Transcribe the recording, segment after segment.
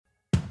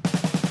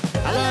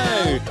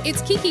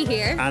It's Kiki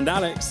here. And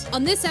Alex.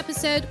 On this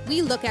episode,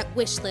 we look at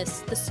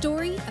Wishlist, the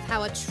story of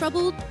how a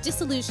troubled,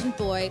 disillusioned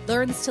boy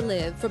learns to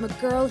live from a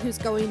girl who's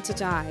going to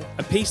die.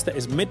 A piece that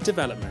is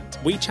mid-development.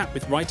 We chat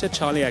with writer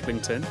Charli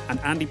Eglinton and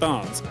Andy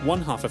Barnes,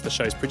 one half of the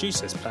show's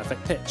producers,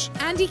 Perfect Pitch.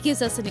 Andy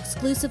gives us an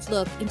exclusive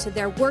look into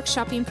their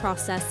workshopping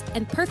process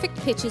and Perfect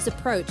Pitch's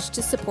approach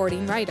to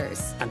supporting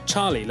writers. And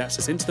Charli lets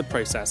us into the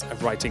process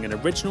of writing an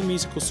original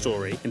musical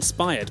story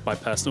inspired by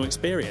personal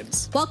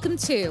experience. Welcome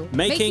to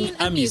Making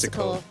a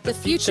Musical,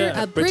 the future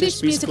of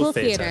British musical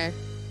theatre.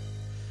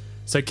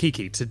 So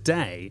Kiki,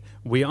 today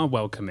we are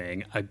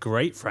welcoming a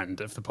great friend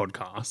of the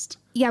podcast.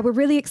 Yeah, we're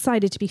really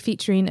excited to be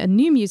featuring a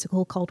new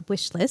musical called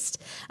Wishlist,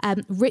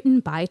 written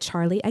by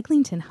Charli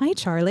Eglinton. Hi,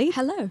 Charli.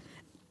 Hello.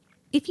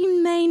 If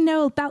you may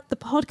know about the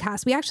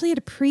podcast, we actually had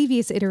a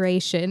previous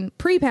iteration,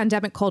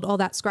 pre-pandemic, called All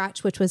That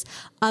Scratch, which was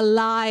a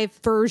live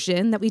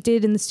version that we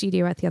did in the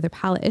studio at the other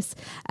Palace.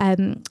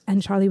 And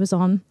Charli was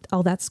on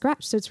All That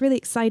Scratch. So it's really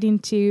exciting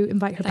to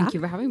invite her back. Thank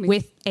you for having me.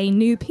 With a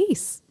new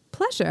piece.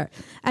 Pleasure.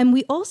 And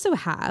we also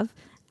have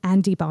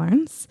Andy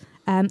Barnes,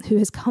 who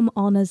has come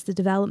on as the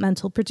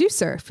developmental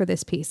producer for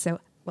this piece. So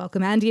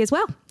welcome, Andy, as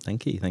well.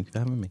 Thank you. Thank you for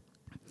having me.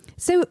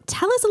 So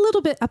tell us a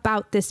little bit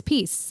about this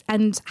piece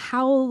and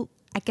how,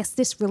 I guess,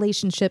 this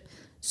relationship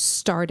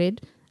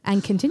started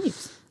and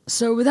continues.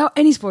 So without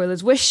any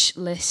spoilers,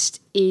 Wishlist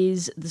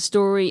is the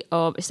story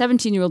of a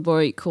 17-year-old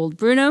boy called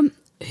Bruno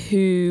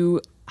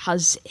who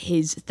has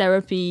his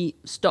therapy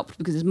stopped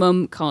because his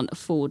mum can't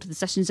afford the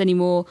sessions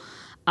anymore.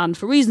 And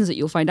for reasons that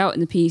you'll find out in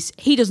the piece,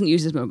 he doesn't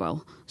use his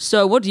mobile.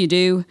 So what do?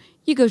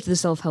 You go to the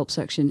self-help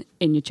section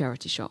in your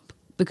charity shop,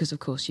 because of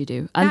course you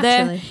do. And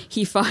Naturally. there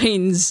he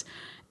finds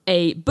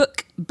a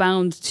book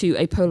bound to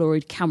a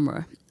Polaroid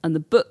camera. And the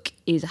book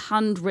is a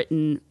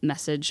handwritten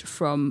message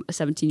from a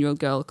 17-year-old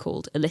girl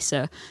called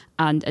Alyssa.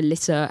 And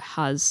Alyssa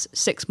has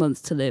 6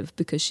 months to live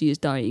because she is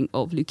dying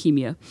of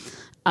leukemia.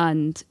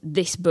 And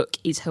this book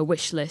is her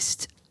wish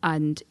list.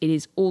 And it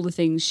is all the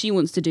things she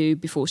wants to do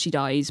before she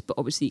dies, but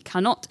obviously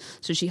cannot.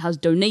 So she has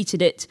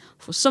donated it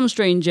for some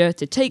stranger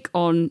to take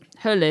on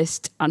her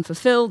list and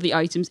fulfill the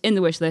items in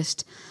the wish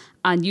list.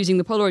 And using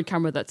the Polaroid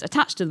camera that's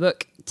attached to the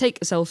book, take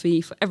a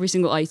selfie for every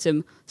single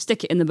item,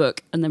 stick it in the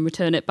book, and then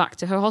return it back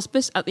to her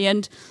hospice at the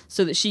end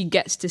so that she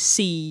gets to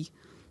see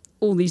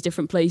all these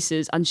different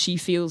places and she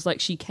feels like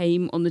she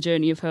came on the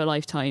journey of her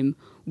lifetime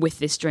with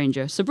this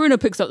stranger. So Bruno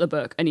picks up the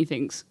book and he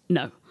thinks,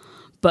 no.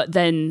 But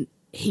then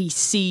he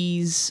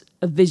sees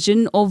a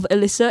vision of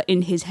Alyssa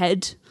in his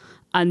head,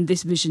 and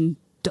this vision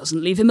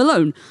doesn't leave him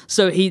alone.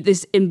 So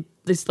this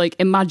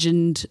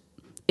imagined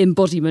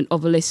embodiment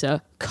of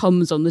Alyssa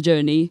comes on the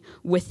journey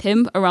with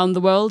him around the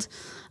world,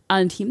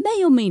 and he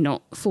may or may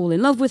not fall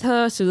in love with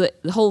her, so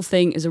that the whole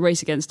thing is a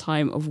race against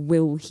time of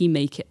will he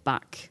make it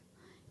back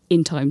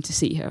in time to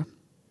see her.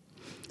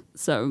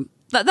 So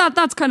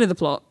that's kind of the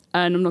plot,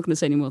 and I'm not going to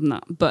say any more than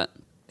that, but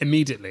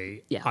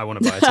Immediately, Yeah. I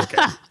want to buy a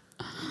ticket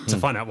to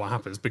find out what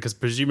happens, because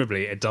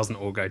presumably it doesn't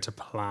all go to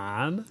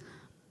plan.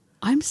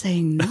 I'm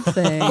saying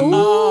nothing.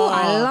 Oh,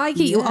 I like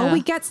it. You Yeah.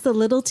 always gets the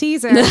little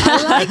teaser.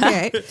 I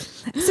like it.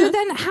 So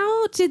then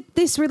how did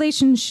this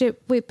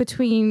relationship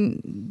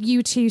between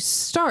you two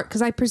start?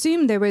 Because I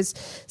presume there was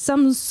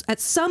at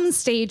some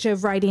stage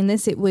of writing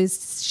this, it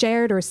was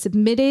shared or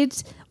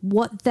submitted.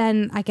 What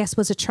then, I guess,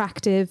 was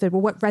attractive, or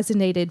what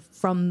resonated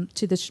from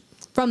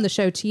the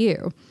show to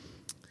you?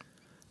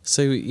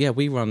 So, yeah,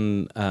 we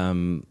run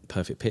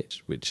Perfect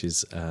Pitch, which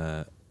is,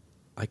 I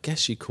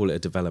guess you call it a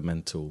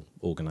developmental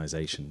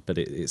organisation, but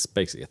it's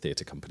basically a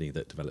theatre company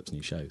that develops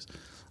new shows.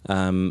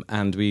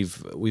 And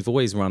we've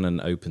always run an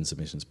open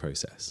submissions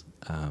process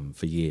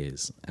for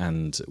years,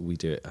 and we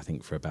do it, I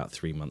think, for about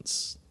 3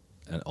 months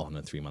on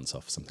and 3 months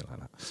off, something like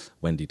that.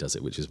 Wendy does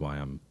it, which is why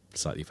I'm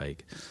slightly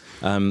vague.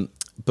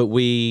 But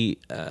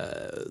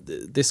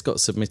this got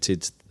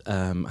submitted,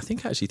 I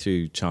think, actually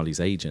through Charli's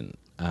agent.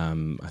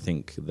 I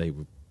think they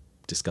were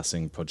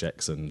discussing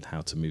projects and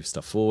how to move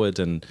stuff forward,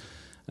 and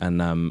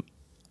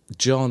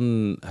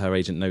John, her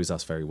agent, knows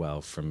us very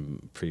well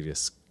from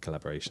previous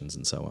collaborations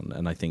and so on,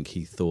 and I think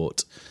he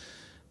thought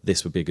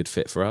this would be a good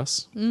fit for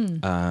us.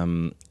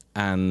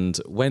 And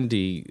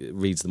Wendy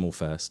reads them all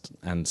first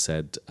and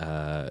said,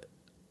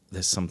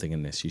 there's something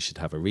in this, you should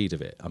have a read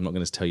of it. I'm not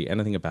going to tell you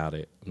anything about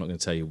it, I'm not going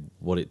to tell you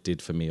what it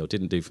did for me or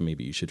didn't do for me,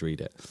 but you should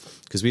read it.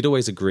 Because we'd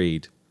always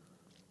agreed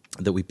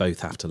that we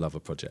both have to love a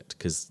project,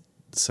 because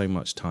so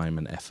much time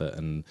and effort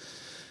and,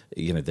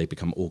 you know, they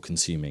become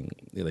all-consuming.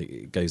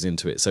 It goes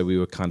into it. So we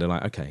were kind of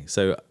like, okay.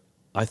 So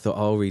I thought,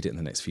 I'll read it in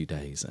the next few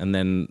days. And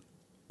then,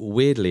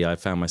 weirdly, I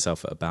found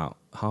myself at about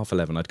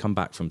 11:30. I'd come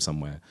back from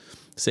somewhere,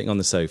 sitting on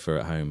the sofa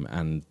at home,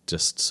 and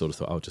just sort of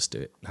thought, I'll just do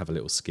it, have a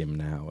little skim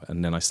now.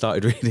 And then I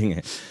started reading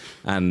it.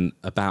 And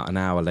about an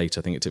hour later,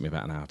 I think it took me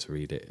about an hour to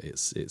read it.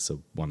 It's a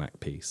one-act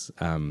piece.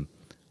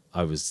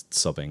 I was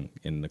sobbing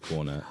in the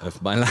corner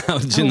of my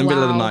lounge in the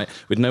middle of the night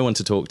with no one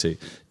to talk to,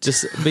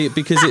 just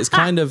because it's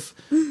kind of,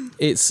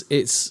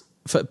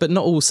 but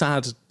not all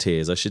sad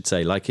tears, I should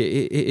say. Like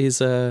it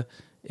is a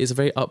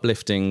very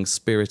uplifting,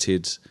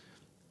 spirited,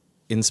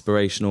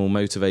 inspirational,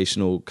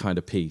 motivational kind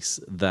of piece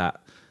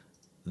that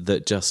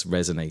just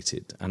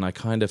resonated. And I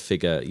kind of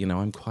figure,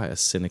 I'm quite a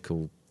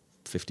cynical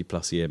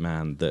 50+ year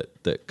man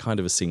that kind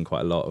of has seen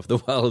quite a lot of the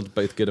world,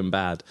 both good and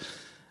bad.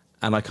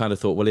 And I kind of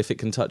thought, well, if it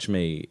can touch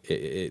me,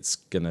 it's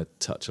going to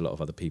touch a lot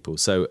of other people.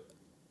 So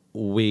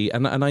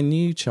and I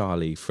knew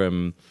Charli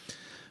from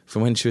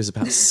when she was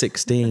about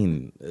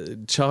 16.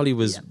 Charli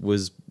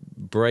was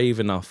brave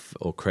enough,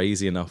 or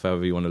crazy enough,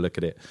 however you want to look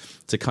at it,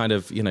 to kind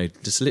of,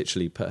 just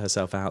literally put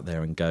herself out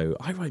there and go,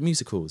 I write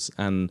musicals,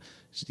 and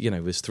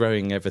was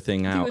throwing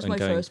everything out. It was my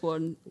first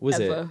one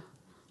ever,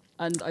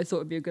 and I thought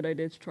it'd be a good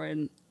idea to try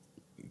and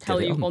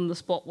tell you on the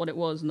spot what it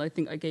was, and I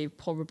think I gave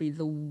probably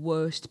the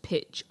worst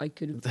pitch I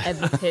could have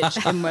ever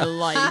pitched in my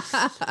life.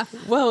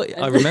 Well,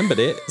 I remembered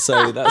it,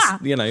 so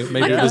that's maybe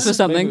it was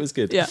something. Maybe it was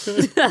good. Yeah.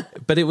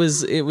 But it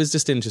was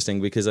just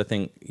interesting because I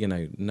think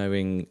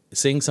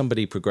seeing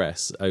somebody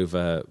progress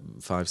over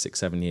 5, 6,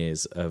 7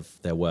 years of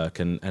their work,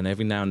 and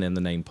every now and then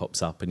the name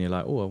pops up, and you're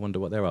like, oh, I wonder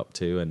what they're up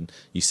to, and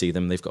you see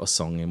them, they've got a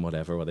song in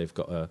whatever, or they've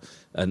got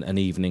an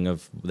evening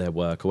of their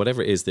work, or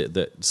whatever it is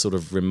that sort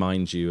of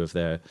reminds you of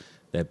their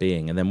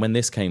being. And then when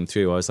this came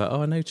through, I was like,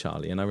 oh, I know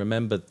Charli, and I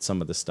remembered some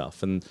of the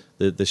stuff, and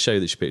the show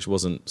that she pitched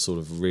wasn't sort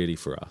of really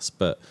for us,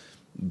 but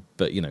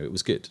it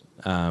was good.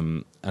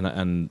 And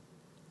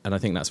I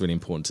think that's really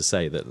important to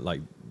say, that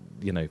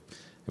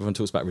everyone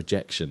talks about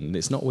rejection, and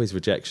it's not always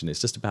rejection,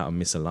 it's just about a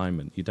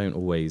misalignment. You don't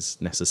always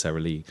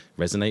necessarily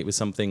resonate with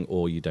something,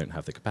 or you don't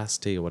have the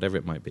capacity, or whatever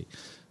it might be.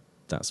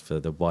 That's for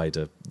the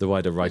wider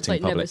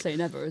writing public. Never say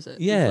never, is it?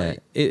 Yeah,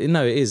 it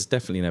is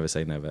definitely never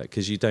say never,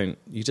 because you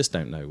just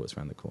don't know what's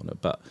around the corner.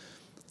 But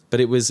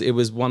it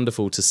was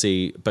wonderful to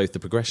see both the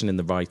progression in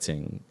the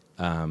writing,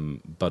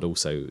 but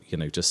also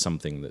just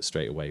something that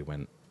straight away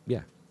went,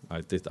 yeah,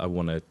 I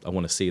want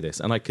to see this,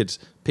 and I could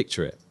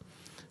picture it,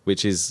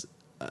 which is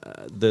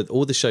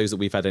all the shows that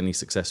we've had any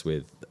success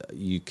with,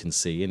 you can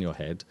see in your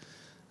head.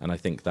 And I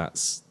think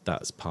that's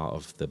part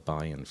of the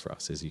buy-in for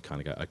us, is you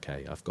kind of go,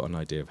 okay, I've got an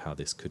idea of how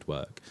this could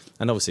work.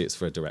 And obviously it's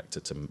for a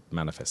director to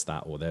manifest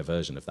that, or their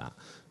version of that.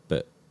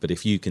 But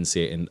if you can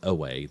see it in a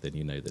way, then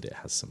you know that it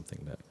has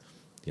something that,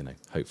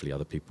 hopefully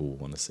other people will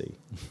want to see.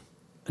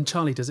 And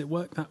Charli, does it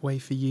work that way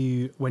for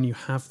you when you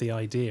have the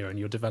idea and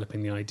you're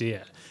developing the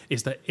idea?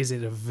 Is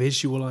it a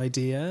visual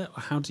idea?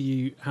 How do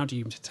you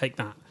take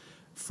that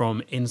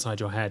from inside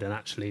your head and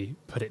actually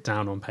put it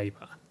down on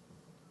paper?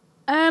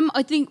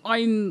 I think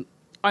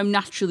I'm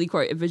naturally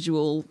quite a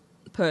visual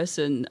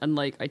person, and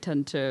I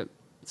tend to,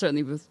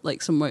 certainly with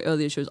some of my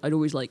earlier shows, I'd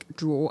always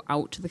draw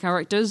out the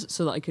characters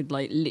so that I could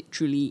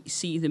literally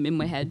see them in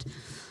my head.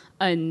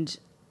 And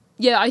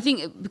yeah, I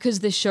think because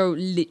this show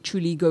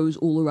literally goes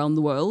all around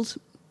the world,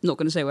 not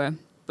going to say where,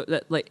 but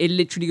it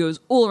literally goes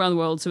all around the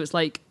world. So it's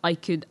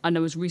and I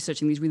was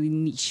researching these really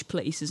niche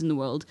places in the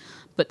world,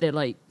 but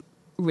they're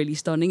really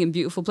stunning and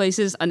beautiful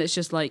places, and it's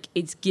just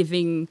it's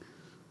giving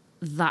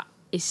that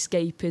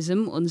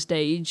escapism on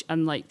stage,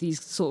 and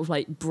these sort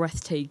of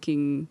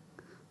breathtaking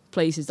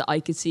places that I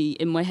could see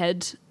in my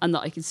head and that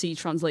I could see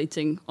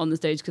translating on the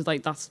stage, because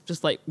that's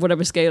just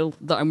whatever scale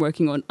that I'm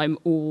working on, I'm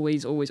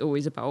always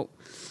about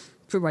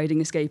providing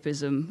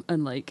escapism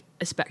and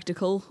a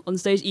spectacle on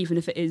stage, even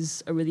if it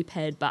is a really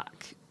pared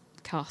back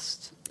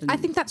cast. I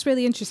think that's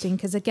really interesting,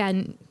 because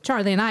again,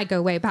 Charli and I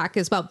go way back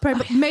as well.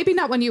 Maybe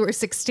not when you were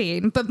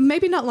 16, but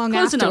maybe not long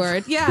Close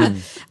afterward. Enough. Yeah.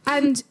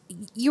 And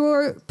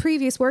your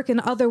previous work and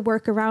other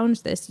work around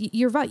this,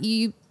 you're right,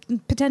 you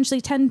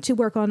potentially tend to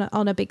work on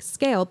a big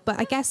scale.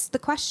 But I guess the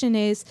question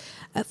is,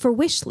 for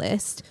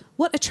Wishlist,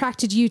 what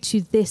attracted you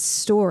to this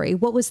story?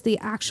 What was the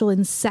actual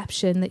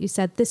inception that you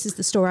said, this is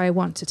the story I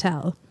want to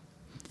tell?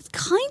 It's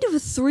kind of a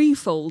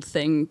threefold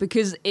thing,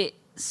 because it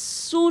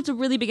sort of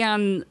really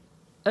began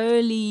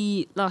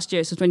early last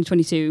year, so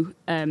 2022,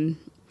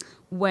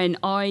 when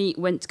I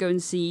went to go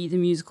and see the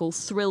musical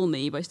Thrill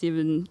Me by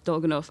Stephen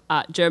Doganoff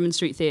at German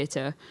Street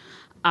Theatre.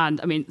 And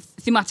I mean,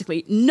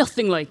 thematically,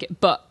 nothing like it,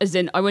 but as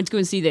in, I went to go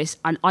and see this,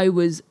 and I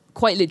was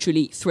quite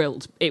literally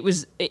thrilled. It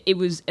was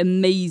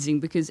amazing,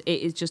 because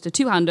it is just a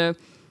two-hander,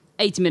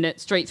 80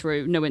 minutes, straight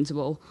through, no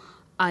interval.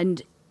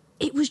 And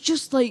it was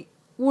just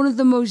one of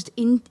the most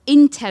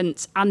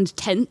intense and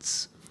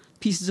tense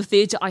pieces of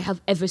theatre I have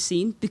ever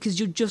seen, because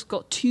you've just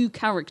got two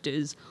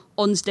characters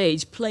on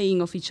stage playing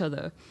off each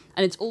other,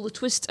 and it's all the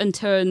twists and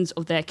turns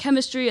of their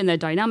chemistry and their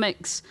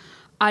dynamics,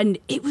 and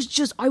it was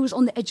just, I was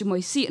on the edge of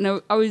my seat,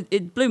 and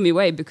it blew me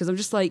away, because I'm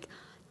just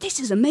this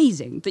is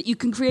amazing that you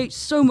can create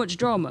so much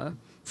drama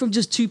from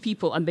just two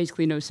people and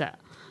basically no set.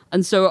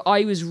 And so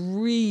I was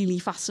really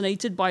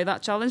fascinated by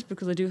that challenge,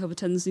 because I do have a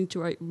tendency to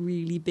write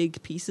really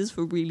big pieces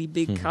for really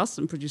big casts,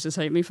 and producers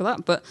hate me for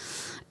that. But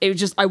it was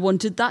just, I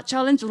wanted that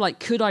challenge of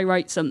could I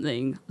write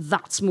something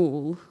that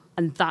small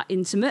and that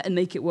intimate and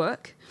make it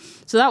work?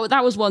 So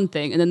that was one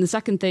thing. And then the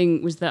second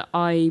thing was that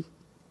I,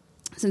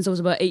 since I was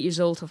about 8 years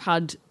old, have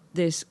had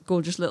this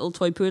gorgeous little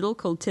toy poodle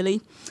called Tilly.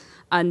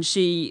 And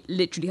she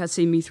literally had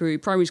seen me through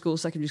primary school,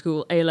 secondary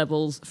school,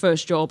 A-levels,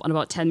 first job, and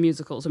about 10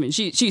 musicals. I mean,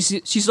 she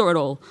saw it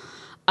all.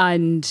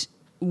 And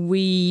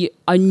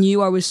I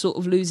knew I was sort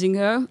of losing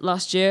her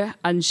last year,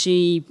 and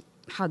she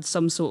had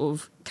some sort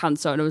of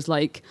cancer, and I was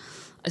like,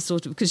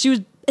 because she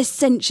was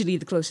essentially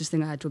the closest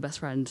thing I had to a best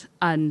friend,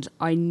 and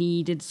I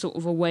needed sort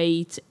of a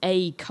way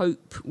to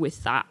cope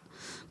with that,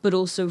 but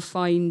also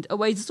find a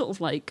way to sort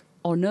of like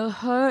honor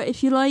her,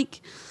 if you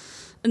like.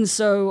 And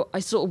so I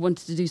sort of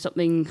wanted to do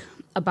something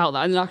about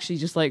that. And actually,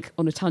 just like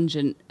on a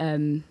tangent,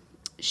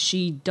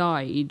 she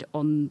died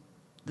on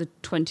the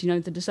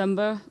 29th of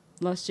December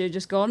last year,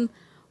 just gone.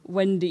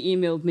 Wendy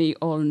emailed me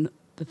on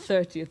the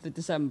 30th of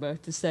December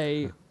to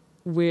say,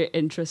 we're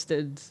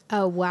interested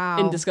Oh, wow.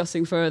 in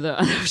discussing further.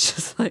 And I was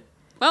just like,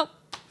 well,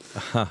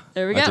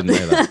 there we go. I didn't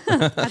know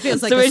that. That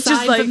feels like So a it's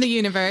just sign like- from the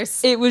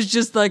universe. It was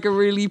just like a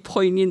really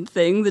poignant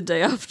thing the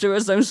day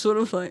afterwards. I was sort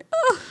of like,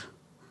 oh,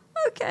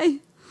 okay.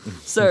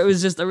 So it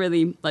was just a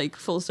really like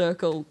full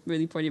circle,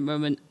 really poignant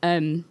moment.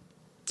 And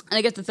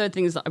I guess the third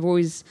thing is that I've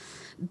always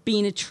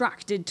been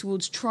attracted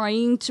towards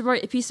trying to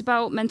write a piece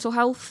about mental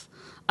health,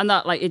 and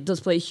that like it does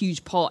play a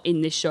huge part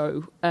in this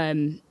show.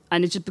 And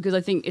it's just because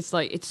I think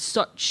it's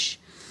such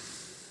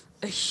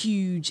a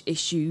huge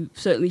issue,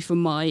 certainly for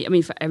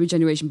every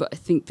generation, but I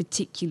think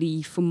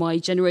particularly for my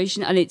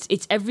generation, and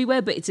it's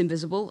everywhere, but it's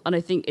invisible. And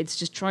I think it's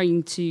just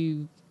trying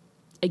to,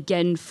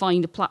 again,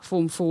 find a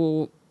platform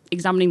for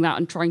examining that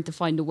and trying to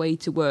find a way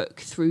to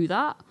work through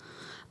that.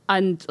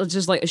 And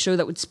just like a show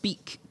that would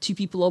speak to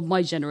people of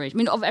my generation. I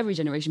mean, not of every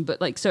generation, but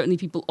like certainly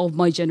people of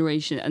my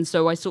generation. And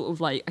so I sort of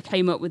like, I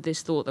came up with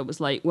this thought that was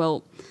like,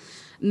 well,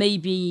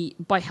 maybe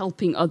by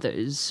helping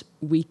others,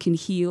 we can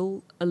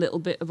heal a little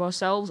bit of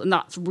ourselves. And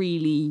that's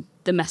really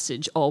the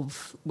message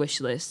of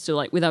Wishlist. So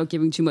like, without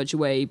giving too much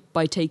away,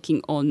 by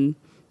taking on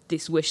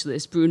this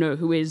wishlist, Bruno,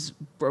 who is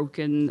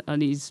broken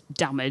and he's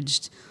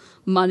damaged,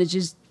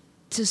 manages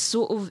to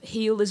sort of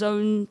heal his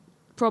own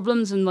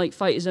problems and like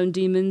fight his own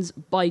demons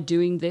by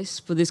doing this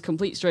for this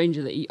complete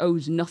stranger that he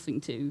owes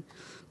nothing to.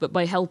 But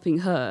by helping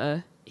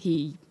her,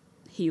 he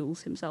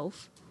heals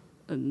himself.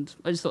 And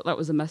I just thought that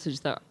was a message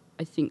that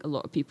I think a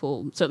lot of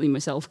people, certainly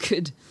myself,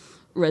 could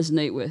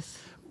resonate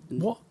with.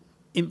 What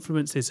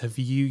influences have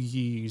you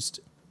used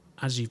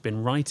as you've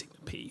been writing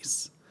the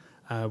piece?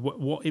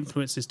 What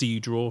influences do you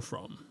draw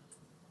from?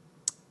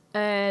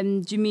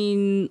 Do you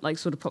mean like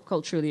sort of pop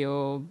culturally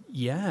or?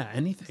 Yeah,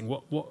 anything.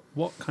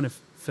 What kind of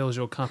fills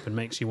your cup and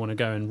makes you want to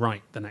go and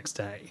write the next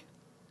day?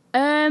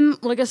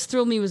 Well, I guess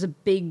Thrill Me was a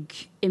big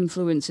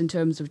influence in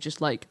terms of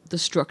just like the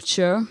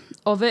structure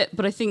of it.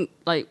 But I think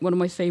like one of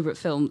my favorite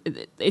films,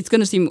 it's going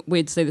to seem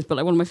weird to say this, but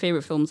like one of my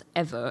favorite films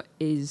ever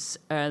is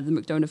the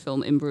McDonagh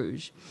film In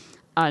Bruges.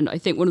 And I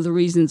think one of the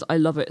reasons I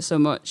love it so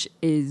much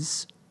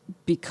is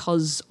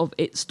because of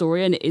its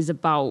story. And it is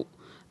about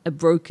a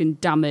broken,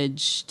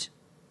 damaged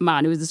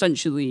man who is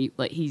essentially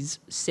like he's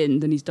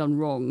sinned and he's done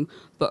wrong.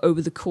 But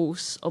over the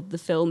course of the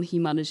film, he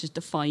manages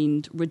to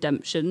find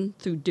redemption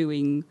through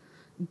doing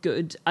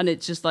good. And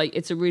it's just like,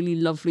 it's a really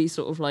lovely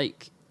sort of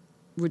like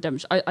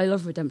redemption. I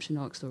love redemption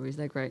arc stories.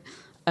 They're great.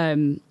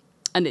 And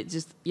it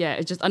just, yeah,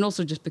 it just, and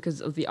also just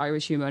because of the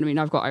Irish humor. I mean,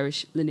 I've got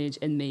Irish lineage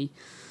in me,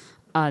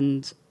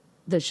 and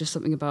there's just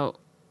something about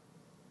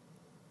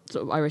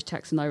sort of Irish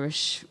text and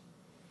Irish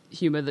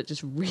humor that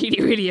just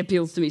really, really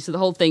appeals to me. So the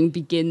whole thing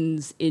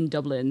begins in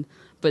Dublin,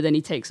 but then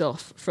he takes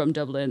off from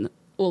Dublin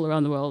all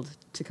around the world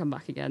to come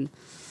back again.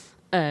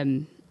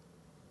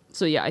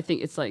 So yeah, I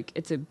think it's like,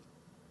 it's an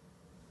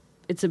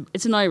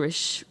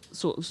Irish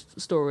sort of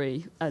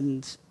story,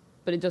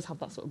 but it does have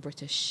that sort of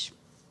British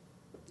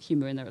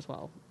humour in there as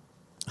well.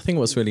 I think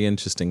what's really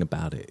interesting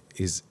about it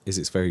is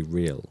it's very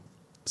real.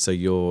 So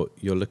you're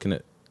looking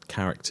at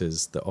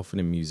characters that often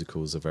in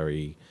musicals are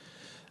very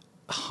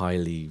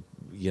highly,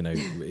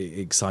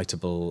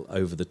 excitable,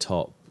 over the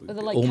top,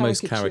 Like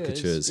almost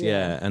caricatures.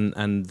 Yeah.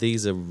 And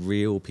these are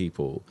real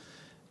people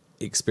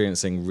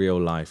experiencing real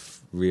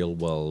life, real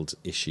world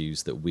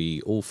issues that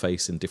we all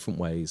face in different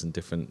ways and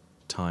different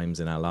times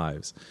in our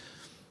lives,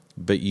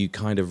 but you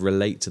kind of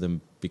relate to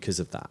them because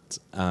of that.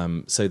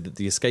 So that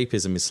the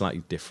escapism is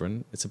slightly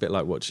different. It's a bit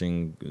like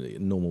watching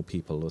Normal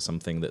People or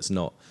something that's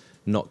not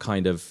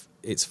kind of,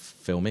 it's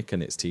filmic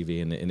and it's TV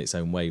in its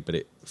own way, but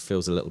it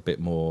feels a little bit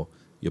more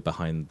you're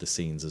behind the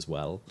scenes as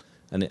well.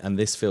 And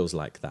this feels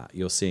like that.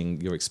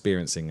 You're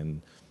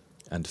experiencing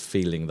and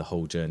feeling the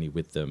whole journey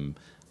with them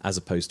as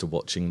opposed to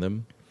watching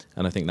them.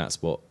 And I think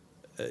that's what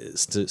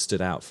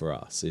stood out for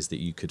us, is that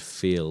you could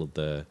feel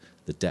the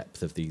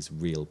depth of these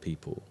real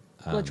people.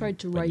 Well, I tried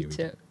to write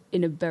it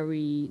in a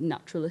very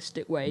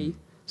naturalistic way.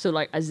 So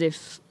like as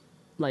if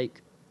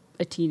like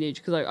a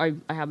teenage, because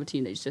I have a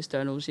teenage sister,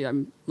 and obviously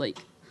I'm like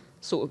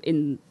sort of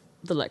in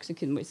the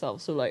lexicon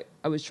myself. So like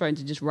I was trying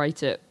to just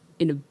write it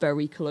in a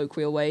very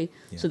colloquial way,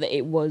 so that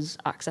it was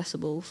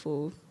accessible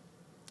for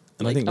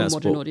and I think a that's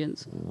modern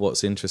audience.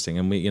 What's interesting,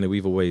 and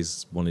we've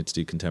always wanted to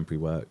do contemporary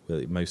work.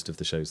 Most of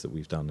the shows that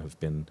we've done have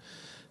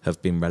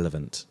been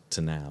relevant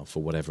to now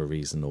for whatever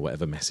reason or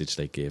whatever message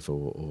they give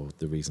or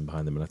the reason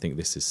behind them. And I think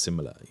this is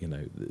similar.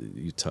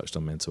 You touched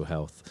on mental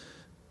health.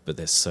 but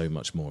there's so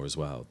much more as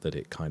well that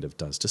it kind of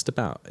does, just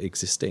about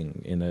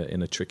existing in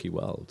a tricky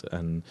world,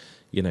 and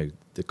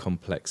the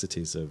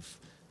complexities of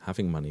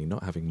having money,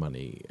 not having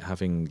money,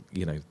 having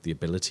the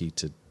ability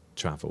to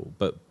travel.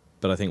 But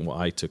I think what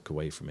I took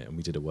away from it, and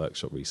we did a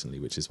workshop recently,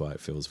 which is why it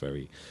feels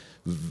very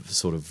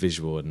sort of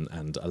visual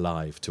and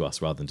alive to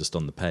us rather than just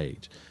on the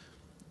page.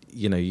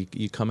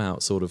 You come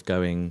out sort of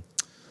going,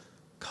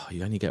 God,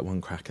 you only get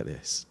one crack at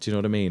this. Do you know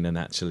what I mean? And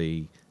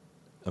actually,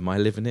 am I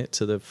living it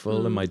to the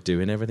full? Am I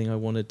doing everything I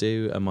want to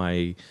do? Am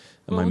I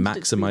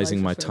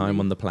maximizing my time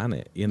on the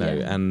planet?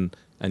 And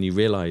you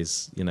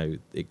realize,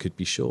 it could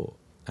be short,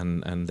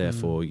 and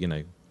therefore,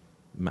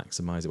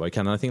 maximize it while you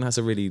can. And I think that's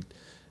a really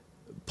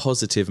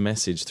positive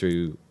message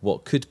through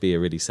what could be a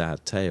really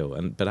sad tale,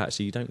 but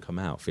actually you don't come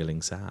out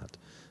feeling sad,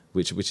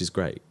 which is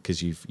great,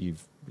 because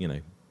you've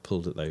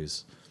pulled at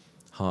those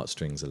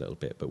heartstrings a little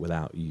bit, but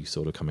without you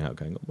sort of coming out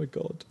going, oh my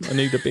God, I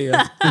need a beer.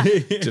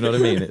 Do you know what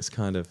I mean? It's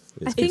kind of...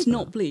 It's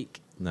not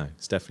bleak. No,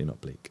 it's definitely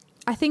not bleak.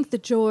 I think the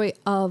joy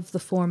of the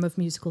form of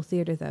musical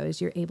theatre, though, is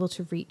you're able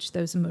to reach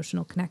those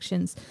emotional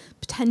connections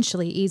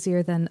potentially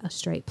easier than a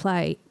straight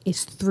play,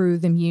 is through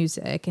the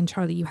music. And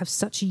Charli, you have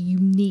such a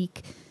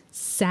unique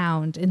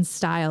sound and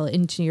style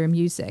into your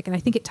music, and I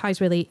think it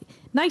ties really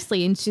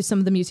nicely into some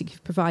of the music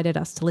you've provided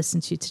us to listen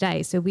to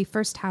today. So we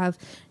first have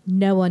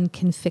No One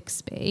Can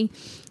Fix Me.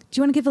 Do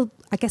you want to give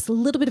a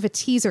little bit of a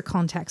teaser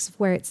context of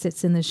where it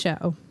sits in the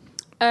show?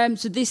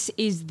 So this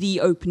is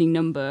the opening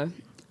number,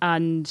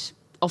 and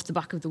off the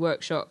back of the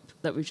workshop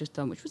that we've just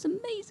done, which was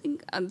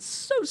amazing and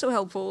so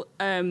helpful,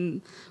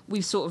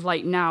 we've sort of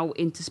like now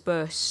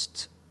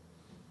interspersed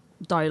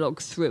dialogue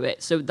through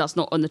it. So that's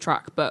not on the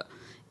track, but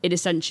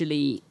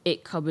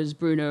it covers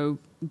Bruno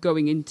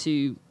going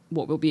into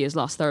what will be his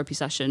last therapy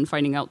session,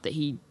 finding out that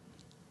he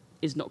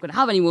is not going to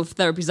have any more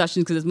therapy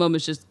sessions because his mum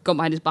has just gone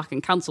behind his back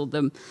and cancelled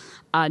them,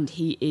 and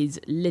he is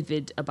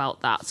livid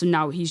about that. So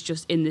now he's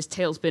just in this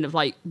tailspin of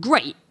like,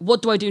 great,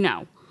 what do I do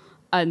now?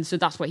 And so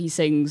that's why he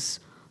sings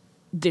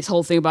this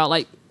whole thing about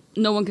like,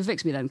 no one can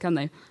fix me then, can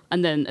they?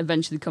 And then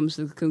eventually comes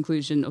to the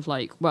conclusion of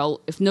like, well,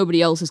 if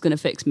nobody else is going to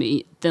fix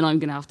me, then I'm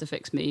going to have to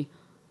fix me,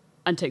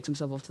 and takes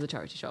himself off to the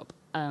charity shop.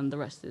 And the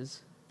rest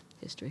is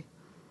history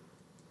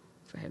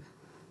for him.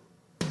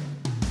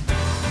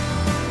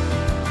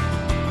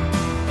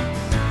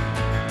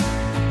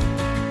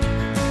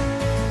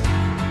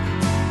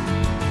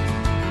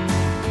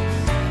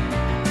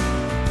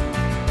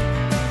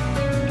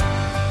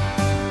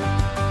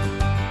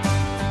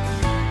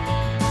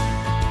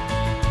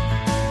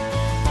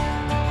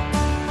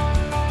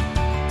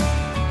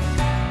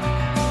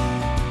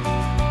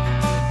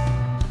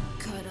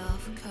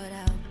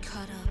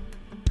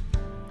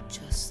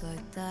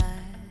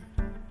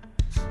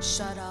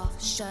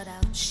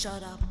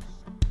 Shut up,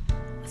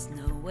 with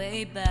no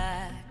way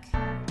back.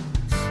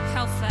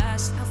 How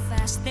fast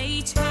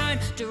they turn,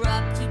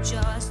 disrupt you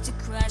just to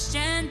crash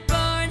and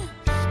burn.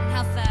 And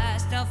how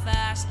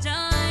fast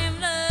I'm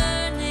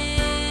learning.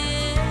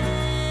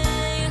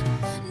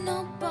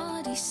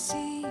 Nobody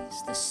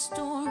sees the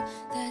storm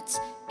that's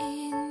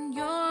in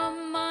your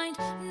mind.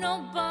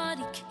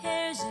 Nobody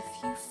cares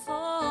if you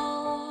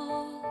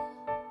fall.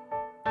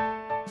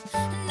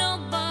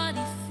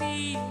 Nobody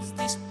feels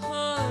this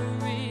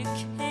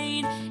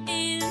hurricane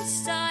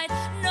inside.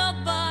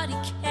 Nobody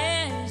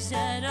cares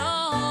at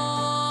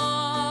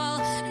all.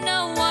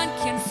 No one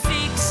can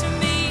fix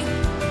me.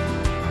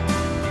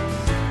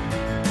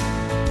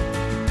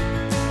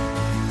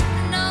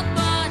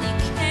 Nobody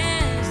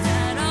cares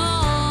at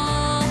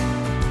all.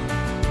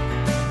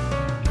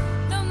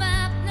 No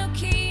map, no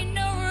key,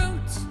 no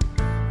route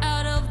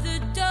out of the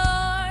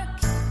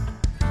dark.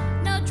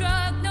 No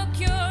drug, no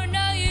cure,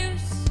 no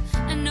use.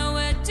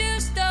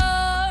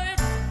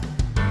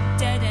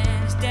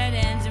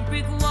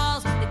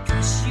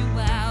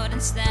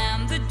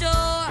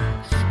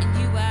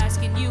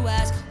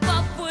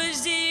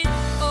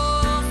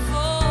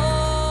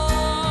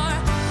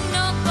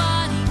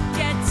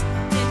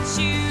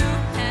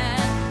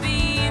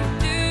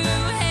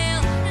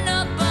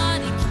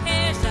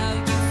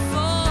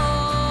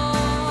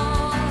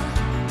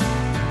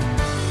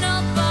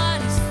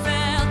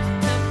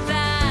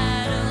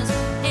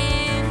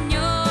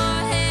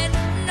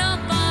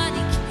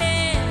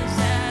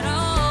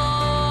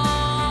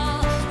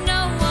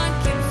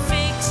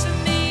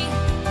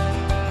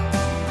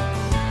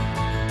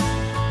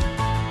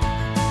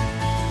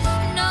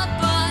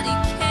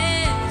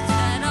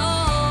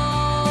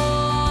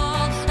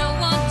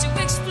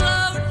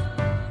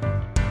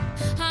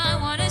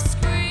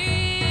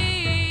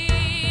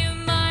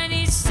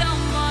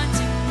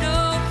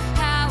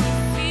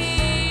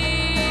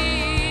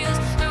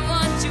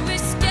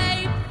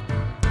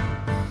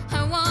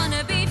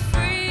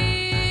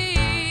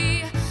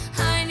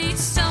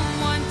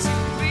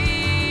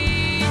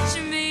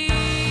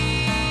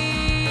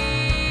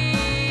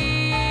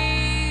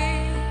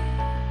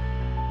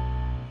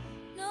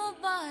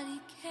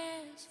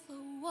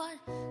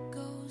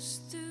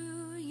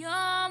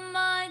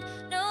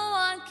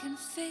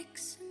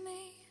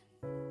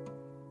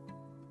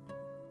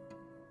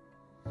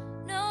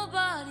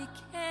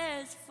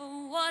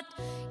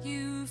 what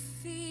you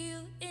feel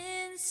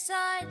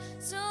inside,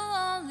 so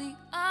only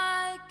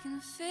I can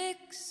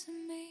fix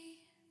me.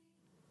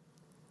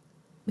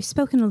 We've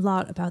spoken a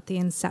lot about the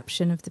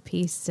inception of the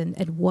piece and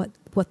what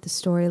the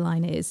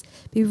storyline is.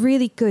 It'd be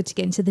really good to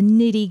get into the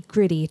nitty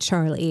gritty,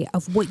 Charli,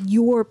 of what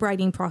your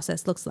writing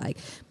process looks like,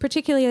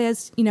 particularly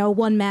as, you know, a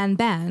one-man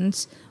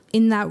band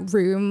in that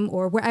room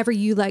or wherever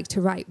you like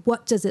to write.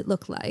 What does it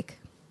look like?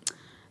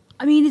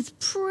 I mean, it's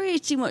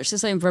pretty much the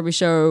same for every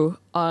show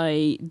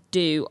I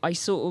do.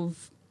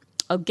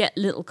 I'll get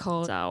little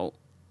cards out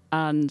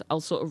and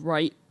I'll sort of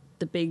write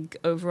the big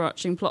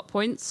overarching plot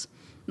points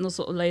and I'll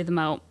sort of lay them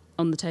out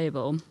on the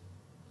table.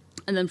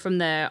 And then from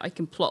there, I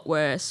can plot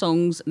where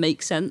songs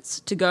make sense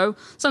to go.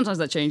 Sometimes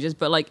that changes,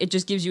 but like it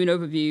just gives you an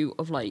overview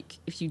of like,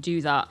 if you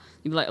do that,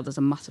 you'll be like, oh, there's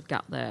a massive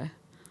gap there.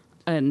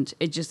 And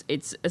it's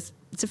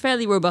a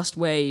fairly robust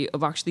way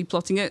of actually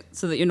plotting it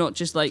so that you're not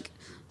just like,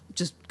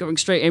 just going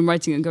straight in,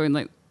 writing and going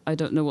like, I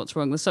don't know what's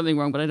wrong. There's something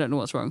wrong, but I don't know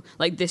what's wrong.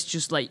 Like this,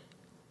 just like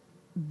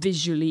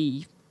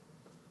visually,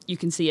 you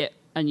can see it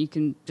and you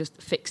can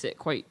just fix it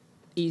quite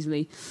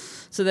easily.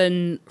 So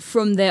then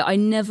from there, I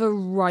never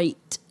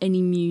write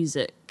any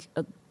music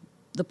at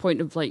the point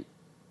of like,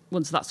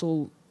 once that's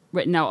all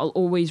written out, I'll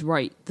always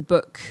write the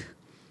book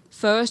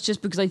first,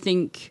 just because I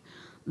think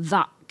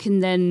that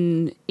can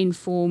then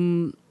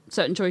inform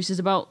certain choices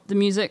about the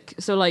music.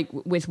 So like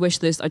with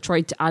Wishlist, I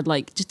tried to add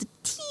like just a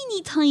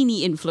teeny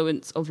tiny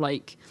influence of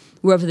like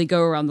wherever they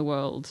go around the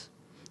world.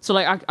 So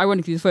like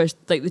ironically, the first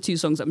like the two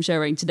songs that I'm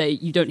sharing today,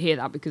 you don't hear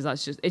that because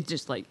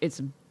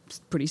it's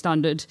pretty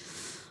standard.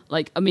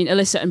 Like I mean,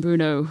 Alyssa and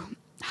Bruno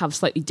have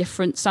slightly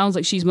different sounds.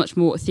 Like she's much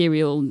more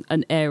ethereal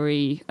and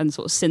airy and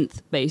sort of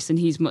synth based, and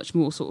he's much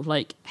more sort of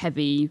like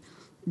heavy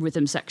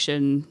rhythm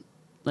section,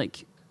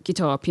 like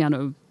guitar,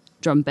 piano,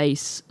 drum,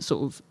 bass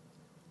sort of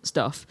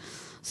stuff.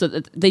 So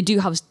that they do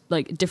have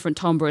like different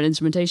timbre and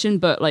instrumentation,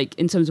 but like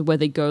in terms of where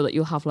they go, like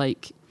you'll have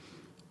like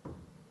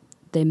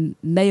they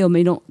may or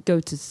may not go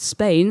to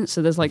Spain.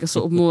 So there's like a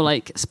sort of more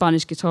like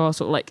Spanish guitar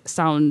sort of like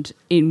sound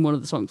in one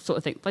of the songs, sort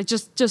of thing, like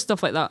just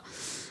stuff like that.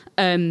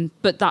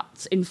 But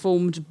that's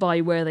informed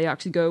by where they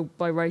actually go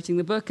by writing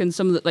the book, and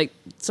some of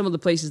the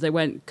places they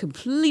went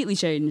completely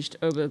changed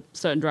over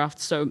certain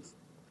drafts. So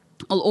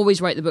I'll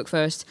always write the book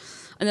first.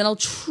 And then I'll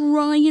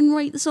try and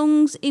write the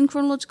songs in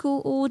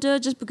chronological order,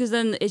 just because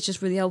then it's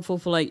just really helpful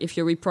for like if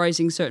you're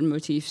reprising certain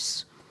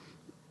motifs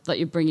that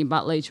you're bringing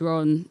back later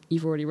on,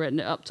 you've already written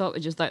it up top.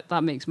 It just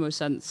that makes most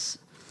sense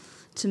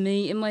to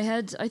me in my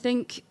head, I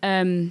think.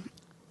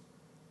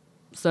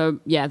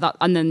 So yeah, that,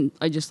 and then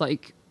I just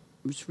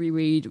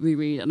reread,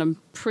 and I'm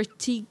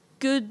pretty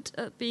good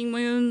at being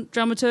my own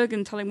dramaturg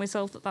and telling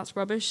myself that that's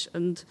rubbish,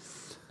 and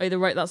I either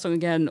write that song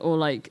again or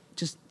like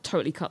just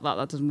totally cut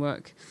that doesn't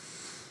work.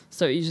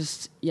 So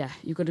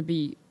you've got to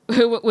be,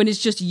 when it's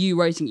just you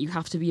writing, you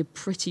have to be a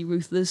pretty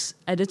ruthless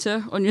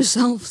editor on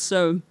yourself.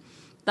 So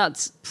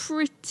that's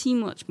pretty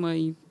much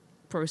my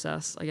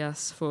process, I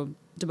guess, for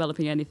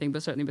developing anything,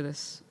 but certainly with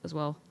this as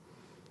well.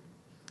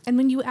 And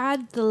when you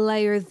add the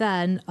layer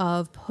then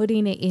of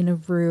putting it in a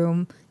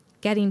room,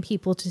 getting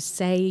people to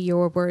say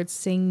your words,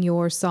 sing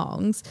your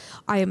songs,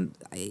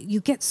 you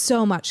get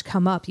so much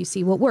come up. You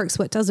see what works,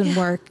 what doesn't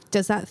work.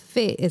 Does that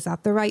fit? Is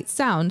that the right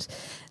sound?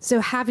 So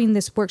having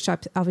this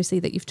workshop,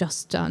 obviously, that you've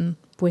just done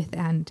with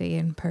Andy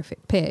in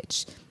Perfect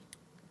Pitch,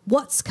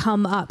 what's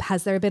come up?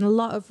 Has there been a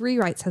lot of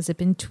rewrites? Has it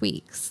been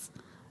tweaks?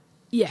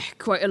 Yeah,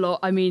 quite a lot.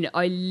 I mean,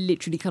 I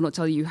literally cannot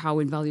tell you how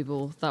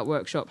invaluable that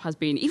workshop has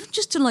been, even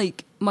just to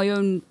like my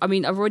own. I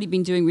mean, I've already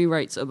been doing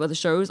rewrites of other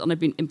shows and I've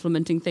been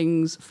implementing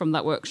things from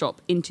that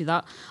workshop into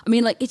that. I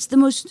mean, like it's the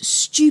most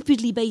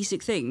stupidly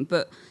basic thing,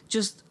 but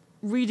just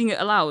reading it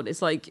aloud,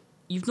 it's like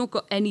you've not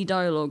got any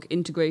dialogue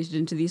integrated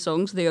into these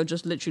songs. They are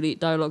just literally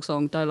dialogue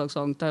song, dialogue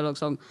song, dialogue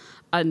song.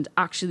 And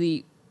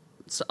actually,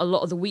 a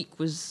lot of the week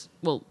was,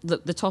 well,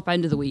 the top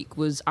end of the week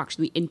was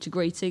actually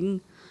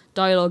integrating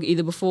dialogue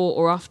either before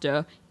or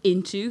after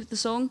into the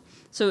song.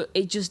 So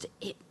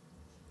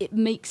it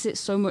makes it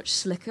so much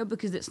slicker,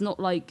 because it's not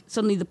like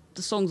suddenly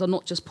the songs are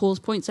not just pause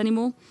points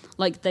anymore.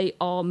 Like they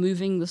are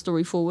moving the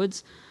story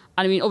forwards.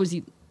 And I mean,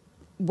 obviously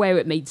where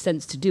it made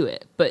sense to do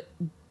it, but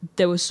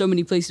there were so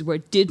many places where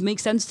it did make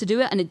sense to do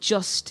it, and it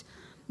just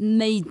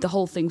made the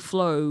whole thing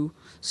flow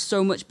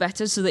so much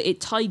better, so that it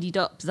tidied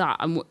up that,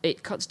 and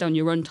it cuts down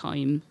your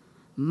runtime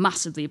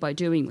massively by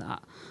doing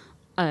that.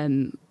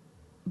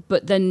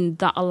 But then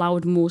that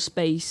allowed more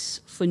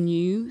space for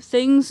new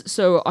things.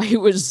 So I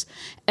was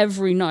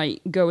every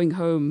night going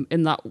home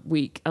in that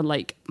week and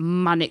like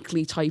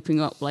manically typing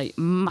up like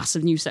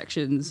massive new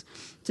sections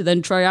to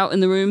then try out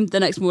in the room the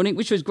next morning,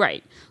 which was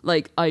great.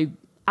 Like I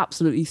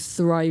absolutely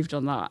thrived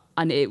on that.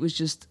 And it was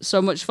just so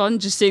much fun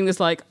just seeing this,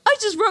 like, I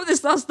just wrote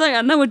this last night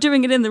and now we're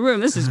doing it in the room.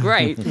 This is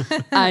great.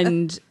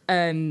 And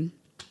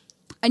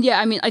yeah,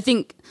 I mean, I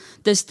think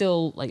there's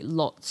still like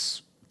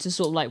lots to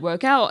sort of like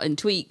work out and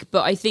tweak,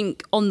 but I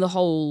think on the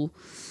whole,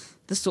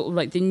 the sort of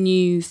like the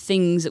new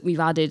things that we've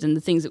added and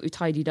the things that we've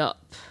tidied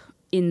up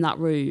in that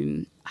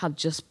room have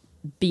just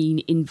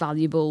been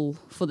invaluable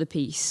for the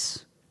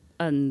piece.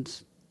 And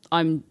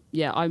I'm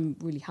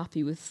really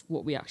happy with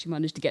what we actually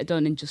managed to get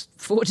done in just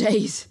 4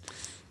 days.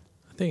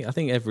 I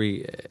think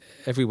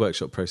every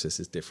workshop process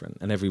is different,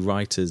 and every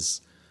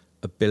writer's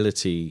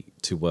ability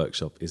to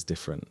workshop is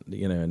different,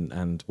 you know,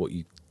 and what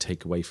you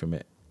take away from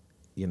it,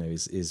 you know,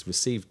 is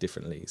received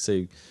differently.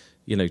 So,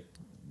 you know,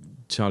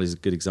 Charlie's a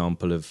good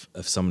example of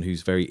someone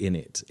who's very in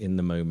it, in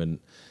the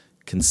moment,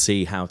 can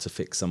see how to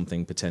fix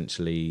something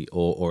potentially,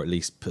 or at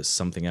least put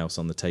something else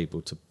on the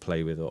table to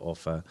play with or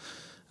offer.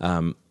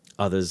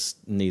 Others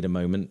need a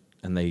moment,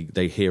 and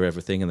they hear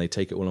everything and they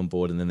take it all on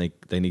board, and then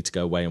they need to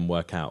go away and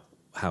work out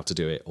how to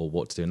do it or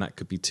what to do, and that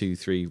could be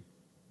 2-3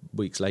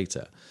 weeks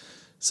later.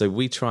 So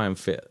we try and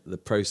fit the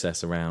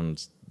process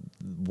around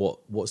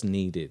what's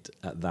needed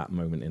at that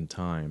moment in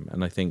time.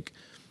 And I think,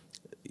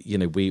 you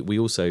know, we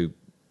also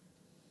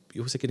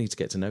need to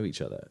get to know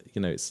each other.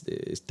 You know, it's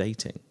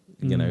dating,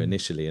 you know,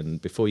 initially, and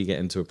before you get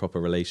into a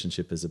proper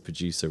relationship as a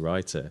producer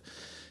writer,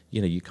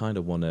 you know, you kind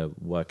of want to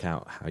work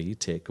out how you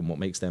tick and what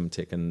makes them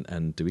tick,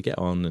 and do we get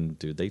on, and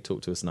do they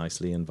talk to us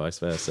nicely, and vice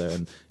versa,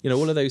 and you know,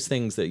 all of those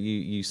things that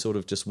you sort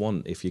of just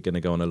want if you're going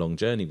to go on a long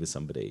journey with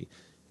somebody.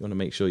 You want to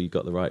make sure you've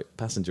got the right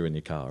passenger in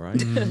your car,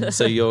 right?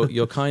 So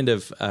you're kind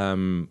of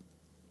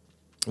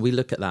we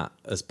look at that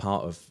as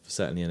part of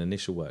certainly an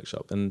initial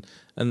workshop, and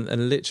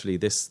literally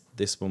this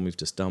one we've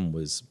just done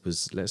was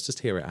let's just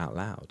hear it out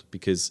loud,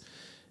 because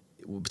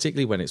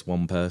particularly when it's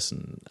one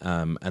person,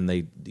 and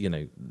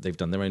they've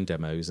done their own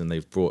demos and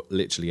they've brought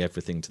literally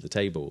everything to the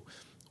table.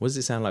 What does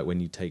it sound like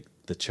when you take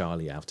the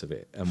Charli out of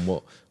it, and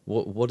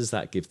what does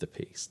that give the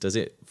piece? Does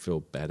it feel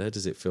better?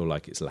 Does it feel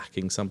like it's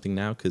lacking something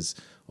now? Because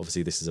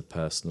obviously this is a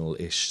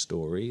personal-ish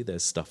story.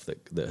 There's stuff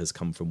that has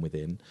come from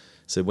within.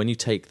 So when you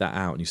take that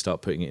out and you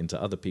start putting it into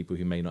other people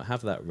who may not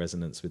have that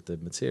resonance with the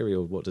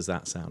material, what does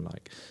that sound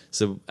like?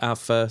 So our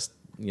first,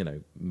 you know,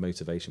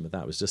 motivation with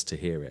that was just to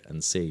hear it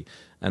and see.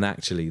 And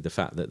actually the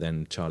fact that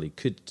then Charli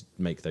could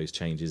make those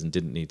changes and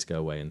didn't need to go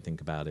away and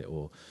think about it,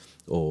 or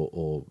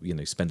you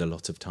know, spend a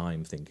lot of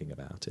time thinking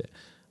about it.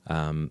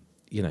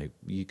 You know,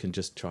 you can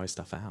just try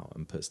stuff out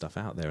and put stuff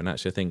out there. And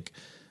actually I think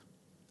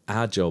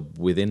our job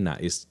within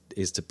that is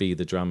to be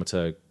the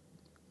dramaturg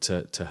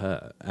to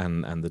her,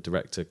 and the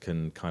director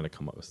can kind of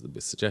come up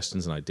with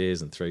suggestions and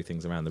ideas and throw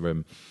things around the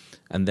room.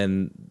 And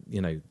then,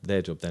 you know,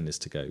 their job then is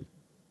to go,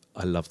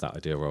 I love that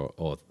idea,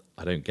 or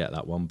I don't get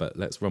that one, but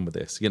let's run with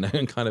this, you know,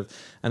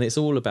 and it's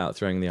all about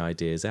throwing the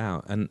ideas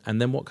out. And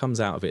then what comes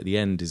out of it at the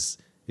end is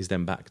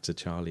then back to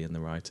Charli and the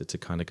writer to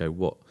kind of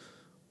go,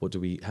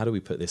 how do we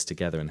put this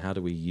together, and how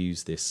do we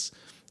use this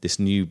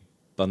new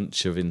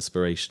bunch of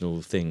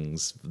inspirational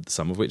things,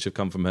 some of which have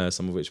come from her,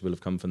 some of which will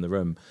have come from the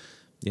room,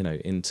 you know,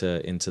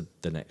 into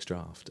the next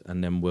draft.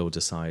 And then we'll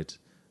decide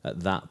at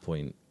that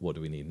point, what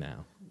do we need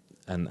now?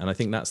 And I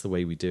think that's the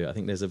way we do it. I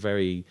think there's a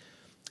very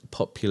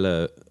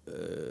popular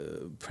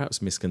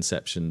perhaps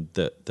misconception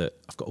that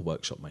I've got to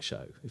workshop my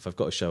show. If I've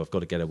got a show, I've got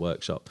to get a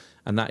workshop.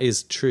 And that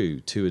is true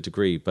to a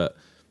degree, but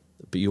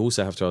you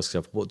also have to ask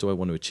yourself, what do I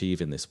want to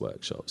achieve in this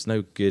workshop? It's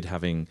no good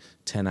having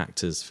 10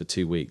 actors for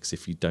 2 weeks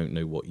if you don't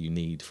know what you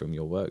need from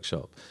your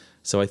workshop.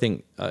 So I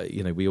think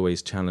you know, we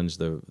always challenge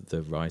the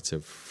writer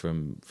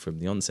from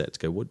the onset to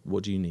go,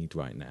 what do you need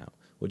right now?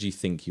 What do you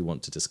think you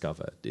want to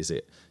discover? Is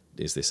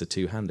this a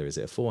two-hander? Is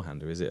it a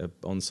four-hander? Is it an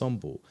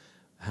ensemble?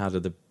 How do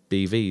the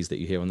BVs that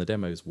you hear on the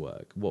demos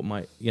work? What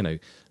might, you know,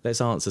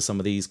 let's answer some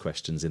of these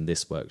questions in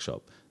this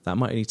workshop. That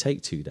might only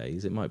take 2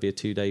 days. It might be a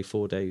 2-day,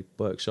 4-day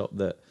workshop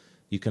that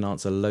you can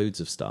answer loads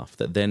of stuff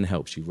that then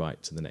helps you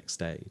write to the next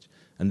stage.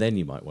 And then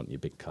you might want your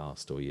big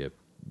cast or your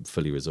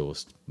fully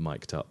resourced,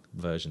 mic'd up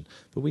version.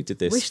 But we did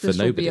this for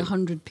nobody. Will be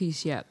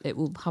 100-piece yet. It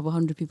will have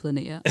 100 people in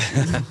it yet.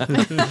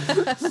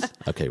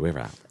 Okay, we're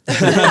out.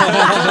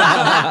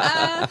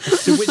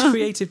 So which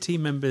creative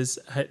team members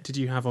did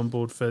you have on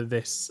board for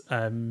this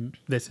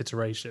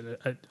iteration?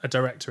 A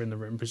director in the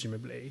room,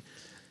 presumably?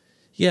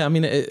 Yeah, I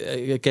mean,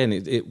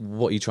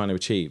 what are you trying to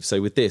achieve? So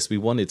with this, we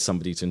wanted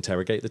somebody to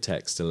interrogate the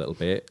text a little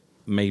bit,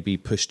 maybe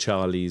push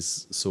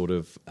Charlie's sort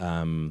of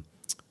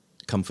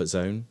comfort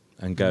zone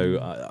and go,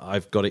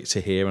 I've got it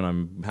to here and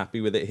I'm happy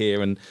with it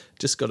here, and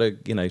just got to,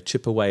 you know,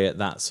 chip away at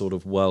that sort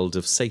of world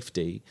of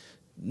safety.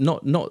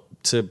 Not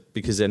to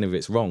because any of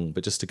it's wrong,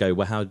 but just to go,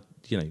 well, how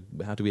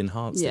do we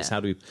enhance this? How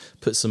do we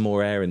put some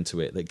more air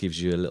into it that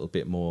gives you a little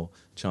bit more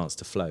chance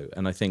to flow?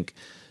 And I think,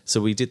 so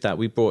we did that.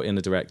 We brought in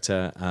a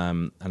director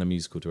and a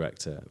musical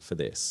director for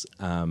this,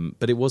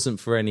 but it wasn't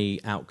for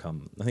any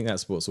outcome. I think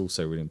that's what's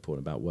also really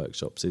important about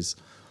workshops is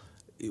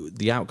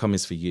the outcome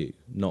is for you,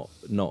 not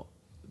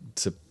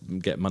to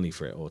get money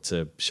for it or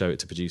to show it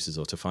to producers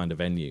or to find a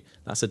venue.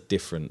 That's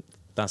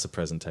a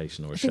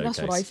presentation or a showcase. I think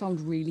that's what I found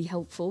really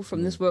helpful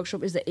from this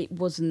workshop, is that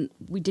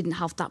we didn't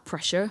have that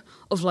pressure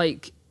of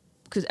like,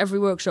 because every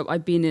workshop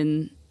I've been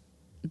in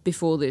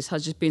before this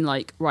has just been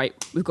like, right,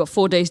 we've got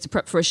 4 days to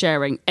prep for a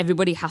sharing.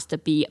 Everybody has to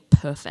be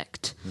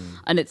perfect.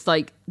 And it's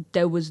like,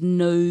 there was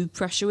no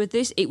pressure with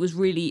this. It was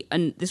really,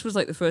 and this was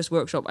like the first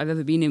workshop I've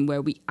ever been in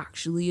where we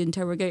actually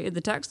interrogated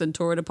the text and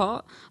tore it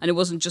apart. And it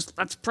wasn't just,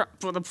 let's prep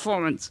for the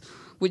performance,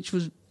 which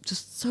was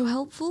just so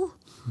helpful.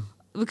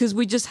 because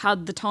we just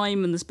had the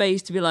time and the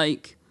space to be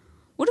like,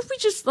 what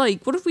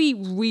if we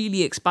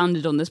really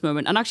expanded on this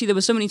moment? And actually there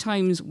were so many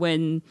times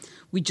when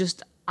we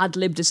just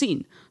ad-libbed a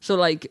scene. So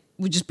like,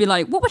 we'd just be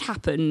like, what would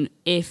happen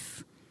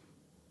if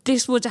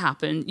this were to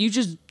happen? You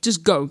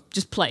just go,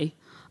 just play.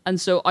 And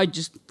so I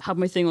just have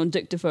my thing on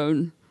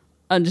dictaphone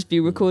and just be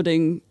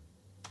recording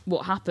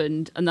what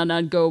happened. And then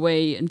I'd go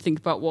away and think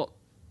about what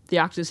the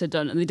actors had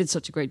done. And they did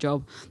such a great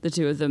job, the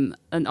two of them.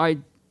 And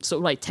I'd sort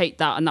of like take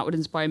that, and that would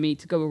inspire me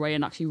to go away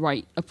and actually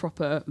write a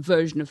proper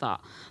version of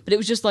that. But it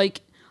was just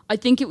like, I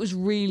think it was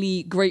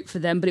really great for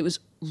them, but it was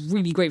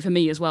really great for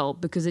me as well,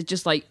 because it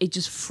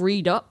just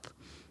freed up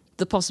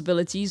the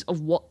possibilities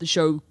of what the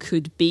show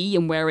could be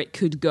and where it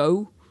could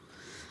go.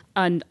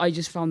 And I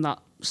just found that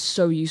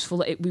so useful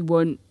that we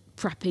weren't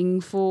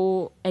prepping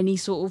for any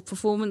sort of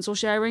performance or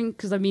sharing.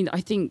 Because I mean,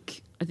 I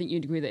think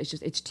you'd agree that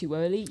it's too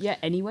early yet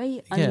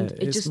anyway, and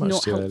it's just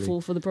not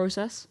helpful for the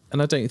process.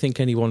 And I don't think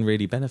anyone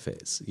really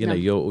benefits. You know,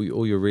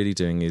 all you're really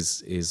doing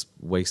is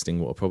wasting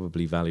what are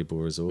probably valuable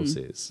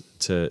resources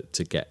to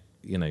get,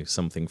 you know,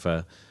 something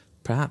for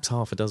perhaps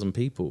half a dozen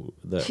people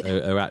that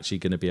are actually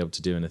going to be able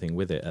to do anything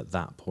with it at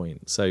that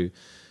point. So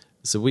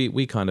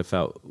we kind of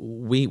felt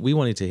we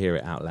wanted to hear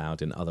it out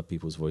loud in other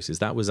people's voices.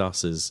 That was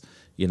us as,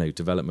 you know,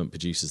 development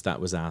producers. That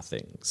was our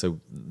thing. So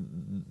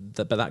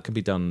but that can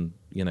be done,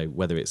 you know,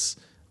 whether it's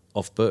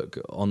off book,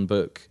 on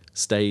book,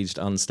 staged,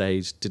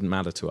 unstaged, didn't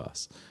matter to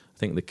us. I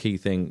think the key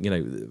thing, you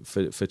know,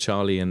 for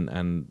Charli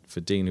and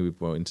for Dean, who we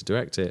brought in to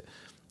direct it,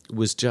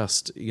 was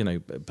just, you know,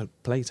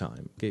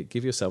 playtime.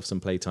 Give yourself some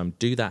playtime.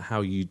 Do that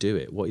how you do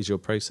it. What is your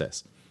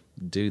process?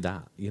 Do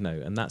that, you know,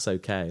 and that's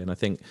okay. And I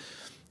think,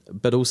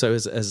 but also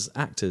as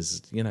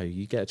actors, you know,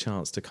 you get a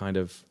chance to kind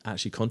of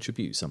actually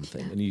contribute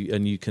something,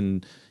 and you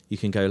can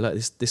go, look,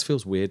 this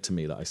feels weird to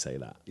me that I say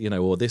that, you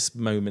know, or this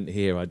moment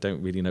here, I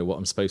don't really know what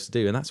I'm supposed to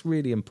do. And that's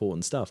really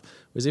important stuff.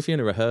 Whereas if you're in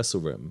a rehearsal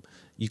room,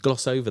 you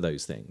gloss over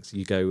those things.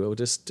 You go, well,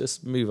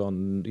 just move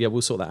on. Yeah,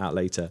 we'll sort that out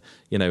later,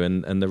 you know,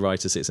 and the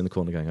writer sits in the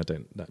corner going,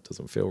 that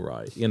doesn't feel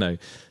right, you know.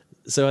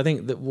 So I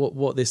think that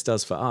what this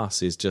does for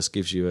us is just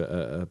gives you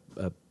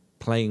a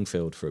playing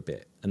field for a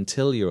bit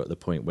until you're at the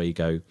point where you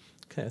go,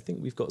 okay, I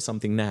think we've got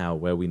something now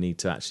where we need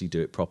to actually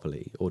do it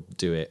properly, or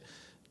do it,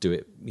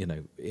 you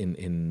know,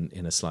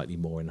 in a slightly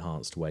more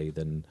enhanced way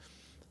than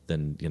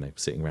you know,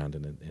 sitting around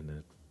in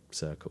a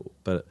circle.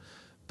 But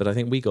I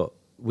think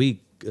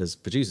we as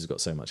producers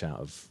got so much out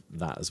of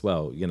that as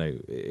well, you know,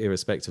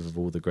 irrespective of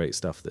all the great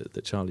stuff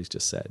that Charlie's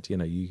just said. You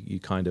know, you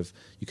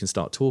can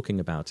start talking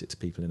about it to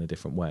people in a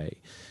different way.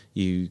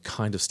 You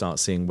kind of start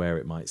seeing where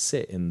it might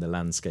sit in the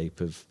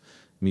landscape of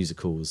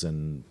musicals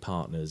and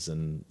partners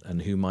and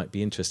who might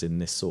be interested in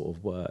this sort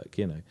of work,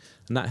 you know,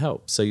 and that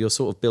helps. So you're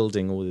sort of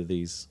building all of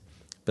these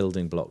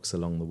building blocks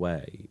along the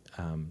way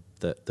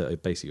that are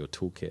basically your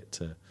toolkit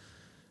to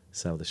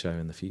sell the show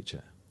in the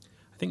future.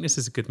 I think this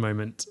is a good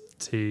moment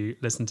to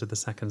listen to the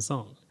second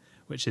song,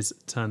 which is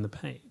Turn the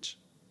Page.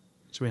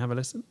 Shall we have a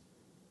listen?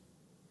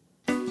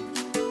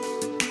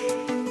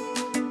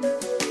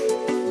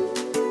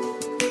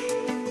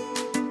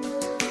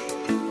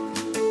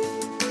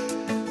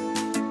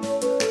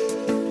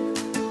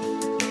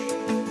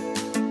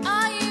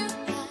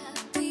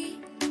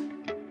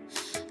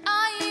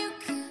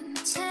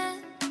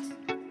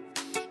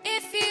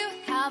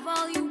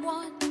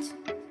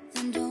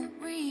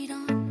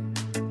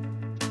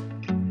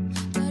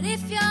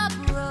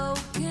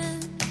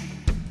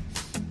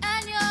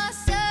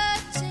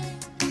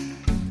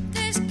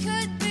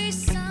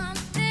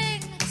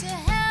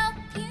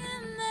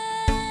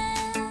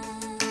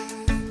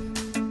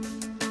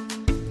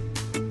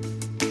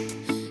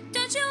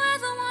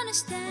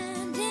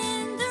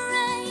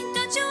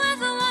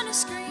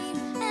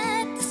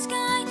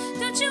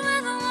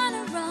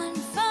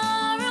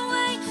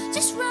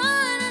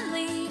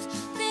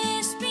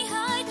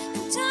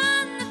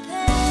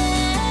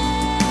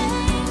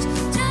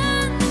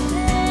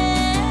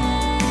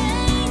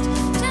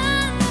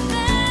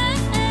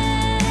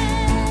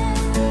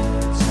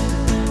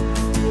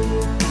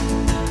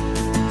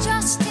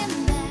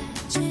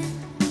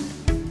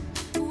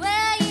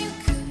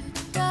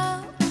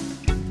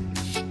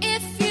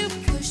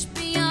 Push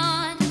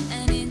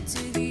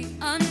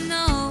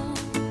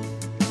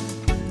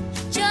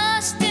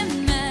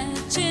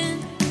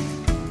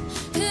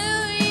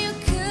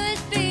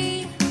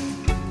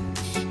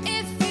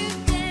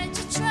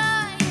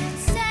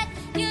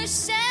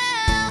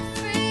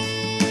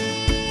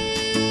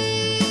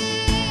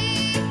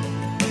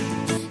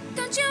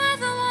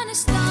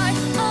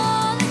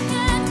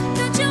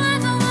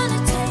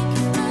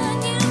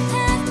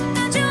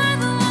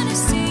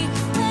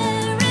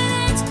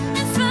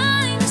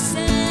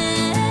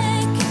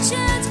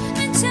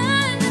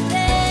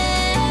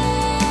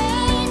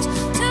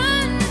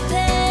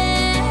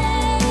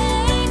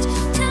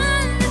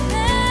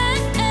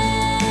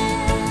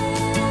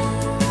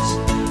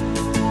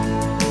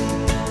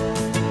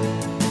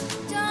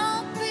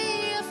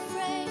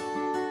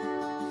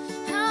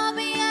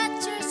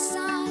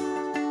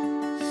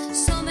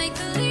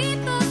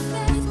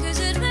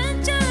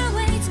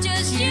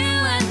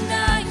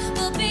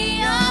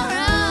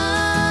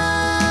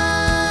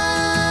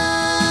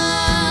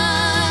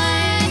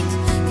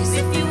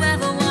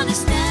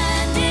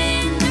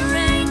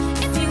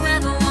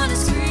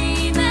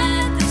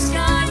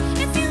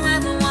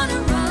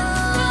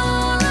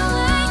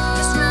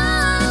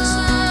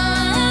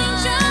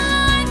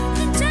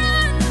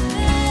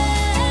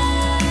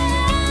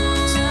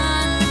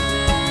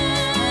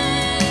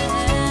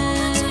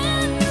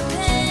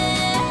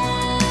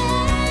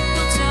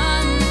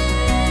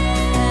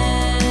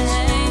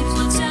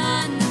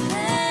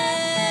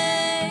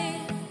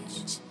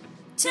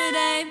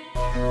yesterday.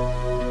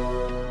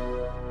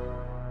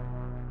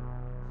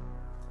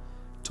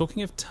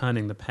 Talking of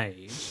turning the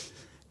page,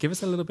 give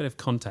us a little bit of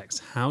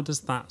context. How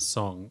does that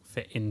song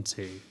fit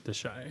into the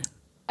show?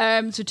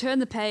 So Turn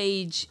the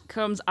Page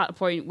comes at a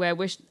point where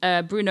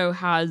Bruno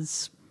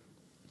has...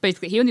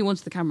 Basically, he only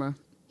wants the camera.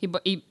 He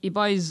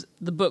buys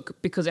the book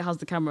because it has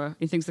the camera.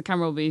 He thinks the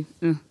camera will be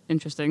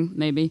interesting,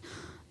 maybe.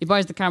 He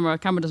buys the camera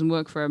doesn't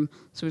work for him,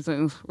 so he's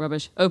like,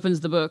 rubbish. Opens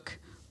the book,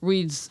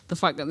 reads the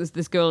fact that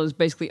this girl is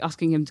basically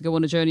asking him to go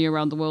on a journey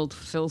around the world to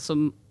fulfill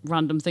some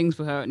random things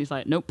for her, and he's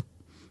like, nope.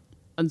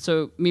 And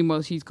so, meanwhile,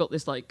 he's got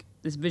this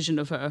vision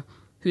of her,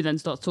 who then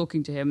starts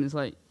talking to him, and is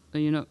like, are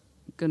you not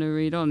going to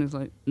read on? He's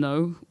like,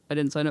 no, I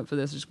didn't sign up for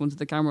this, I just wanted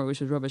the camera, which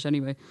was rubbish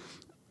anyway.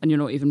 And you're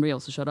not even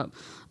real, so shut up.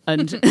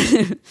 And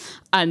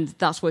and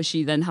that's where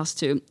she then has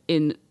to,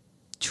 in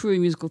true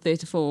musical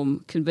theatre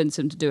form, convince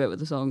him to do it with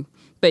the song.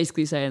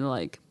 Basically saying,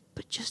 like,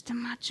 but just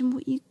imagine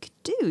what you could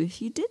do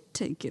if you did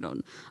take it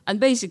on. And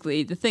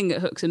basically, the thing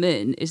that hooks him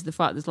in is the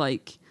fact that,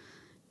 like,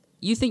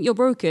 you think you're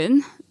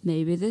broken,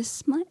 maybe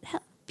this might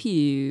help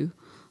you.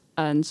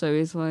 And so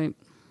he's like,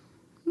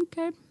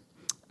 okay.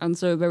 And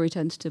so very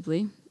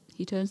tentatively,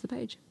 he turns the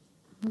page.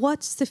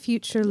 What's the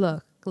future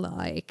look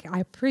like? I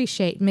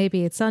appreciate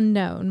maybe it's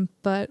unknown,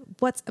 but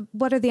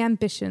what are the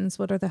ambitions?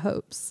 What are the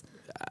hopes?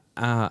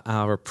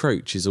 Our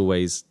approach is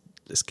always,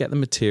 let's get the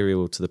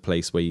material to the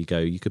place where you go,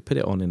 you could put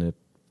it on in a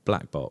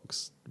black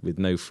box with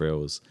no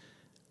frills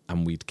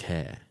and we'd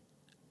care.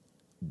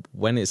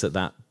 When it's at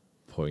that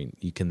point,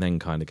 you can then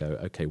kind of go,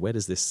 okay, where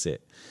does this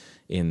sit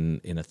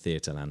in a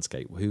theatre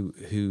landscape?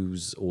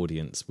 Whose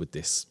audience would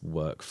this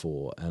work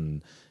for?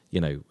 And, you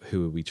know,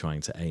 who are we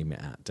trying to aim it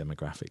at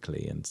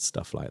demographically and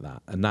stuff like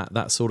that? And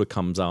that sort of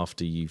comes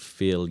after you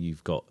feel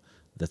you've got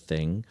the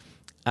thing.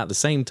 At the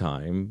same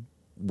time,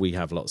 we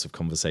have lots of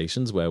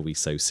conversations where we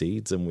sow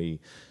seeds and we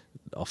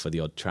offer the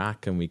odd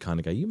track and we kind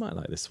of go, you might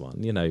like this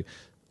one, you know,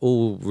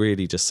 all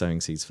really just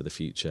sowing seeds for the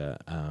future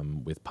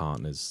with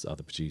partners,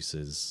 other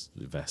producers,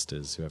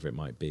 investors, whoever it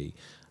might be,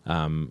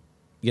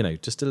 you know,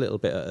 just a little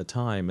bit at a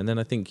time. And then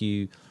I think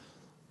you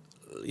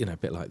know, a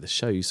bit like the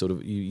show, you sort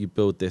of, you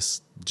build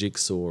this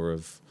jigsaw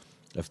of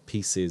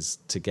pieces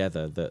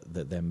together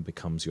that then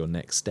becomes your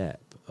next step.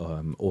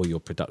 Or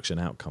your production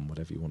outcome,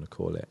 whatever you want to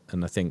call it.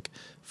 And I think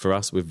for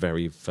us, we're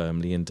very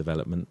firmly in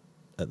development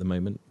at the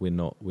moment. We're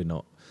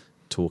not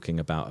talking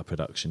about a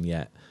production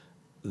yet,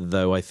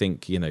 though I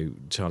think, you know,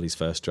 Charli's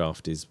first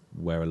draft is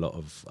where a lot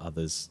of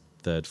others'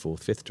 third,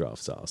 fourth, fifth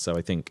drafts are. So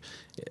I think,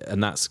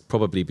 and that's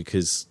probably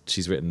because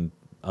she's written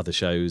other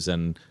shows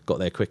and got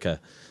there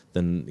quicker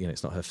than, you know,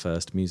 it's not her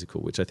first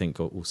musical, which I think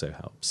also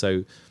helps.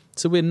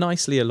 So we're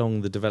nicely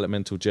along the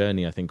developmental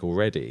journey, I think,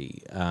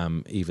 already,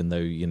 even though,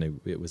 you know,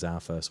 it was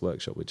our first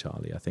workshop with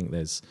Charli. I think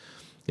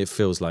it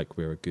feels like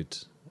we're a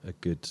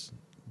good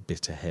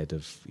bit ahead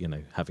of, you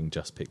know, having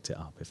just picked it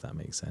up, if that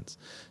makes sense.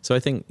 So I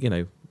think, you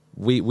know,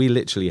 we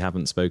literally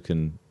haven't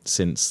spoken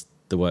since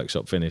the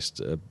workshop finished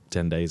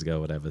 10 days ago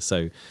or whatever.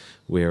 So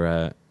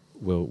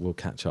we'll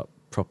catch up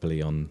properly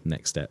on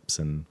next steps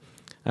and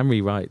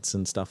rewrites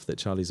and stuff that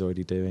Charli's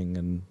already doing,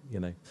 and, you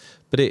know,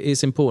 but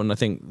it's important, I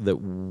think, that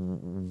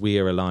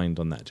we're aligned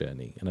on that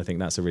journey, and I think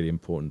that's a really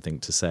important thing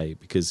to say,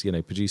 because, you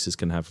know, producers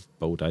can have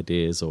bold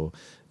ideas, or,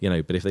 you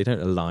know, but if they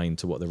don't align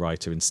to what the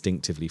writer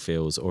instinctively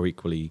feels, or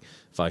equally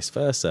vice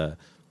versa,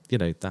 you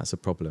know, that's a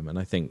problem. And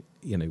I think,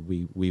 you know,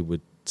 we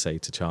would say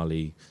to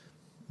Charli,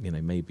 you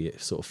know, maybe it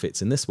sort of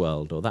fits in this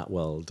world or that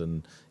world,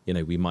 and, you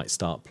know, we might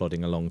start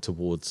plodding along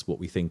towards what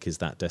we think is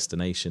that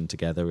destination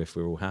together if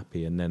we're all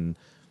happy, and then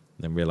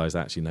realise,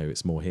 actually, no,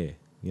 it's more here,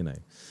 you know.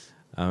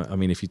 I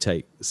mean, if you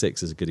take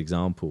Six as a good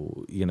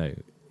example, you know,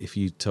 if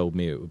you told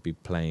me it would be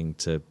playing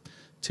to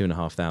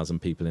 2,500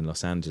 people in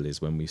Los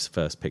Angeles when we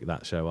first picked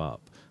that show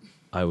up,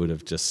 I would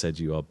have just said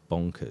you are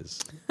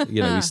bonkers.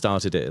 You know, we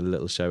started it at a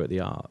little show at the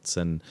Arts,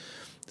 and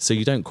so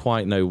you don't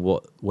quite know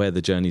where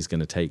the journey's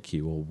going to take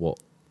you, or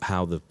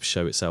how the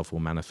show itself will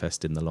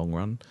manifest in the long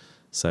run.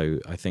 So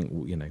I think,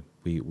 you know,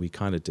 we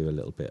kind of do a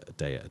little bit a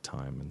day at a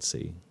time and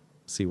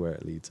see where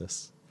it leads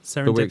us.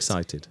 But we're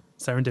excited.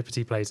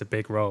 Serendipity plays a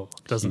big role,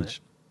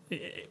 doesn't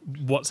it?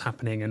 What's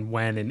happening and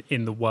when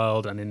in the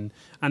world and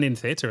in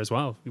theatre as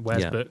well.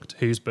 Where's booked?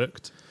 Who's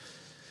booked?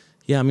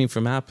 Yeah, I mean,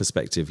 from our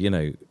perspective, you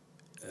know,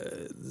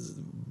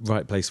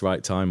 right place,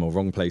 right time, or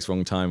wrong place,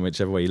 wrong time,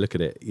 whichever way you look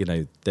at it, you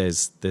know,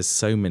 there's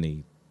so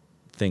many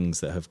things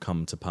that have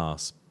come to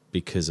pass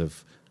because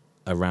of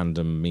a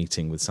random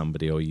meeting with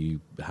somebody, or you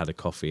had a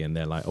coffee and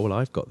they're like, oh, well,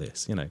 I've got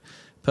this, you know.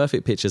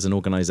 Perfect Pitch as an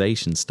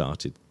organisation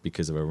started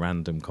because of a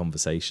random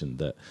conversation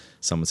that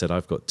someone said,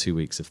 I've got 2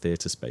 weeks of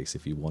theatre space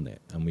if you want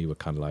it. And we were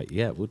kind of like,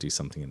 yeah, we'll do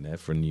something in there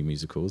for new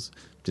musicals.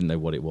 Didn't know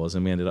what it was.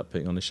 And we ended up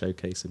putting on a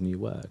showcase of new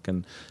work.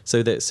 And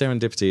so that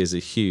serendipity is a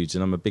huge,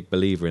 and I'm a big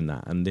believer in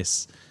that. And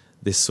this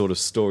sort of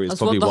story is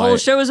probably what the whole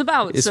show is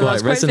about. It's so why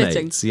it resonates.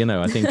 Fitting. You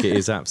know, I think it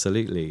is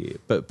absolutely.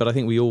 But I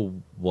think we all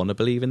want to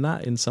believe in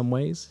that in some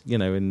ways, you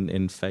know,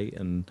 in fate,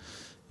 and,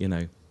 you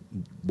know,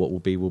 what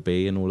will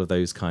be, and all of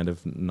those kind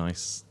of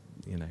nice,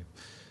 you know,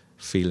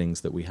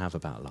 feelings that we have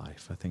about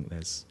life. I think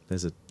there's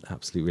an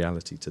absolute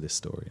reality to this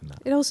story in that.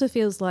 It also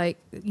feels like,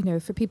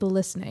 for people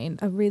listening,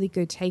 a really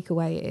good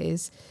takeaway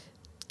is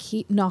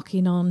keep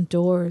knocking on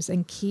doors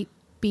and keep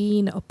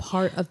being a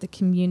part of the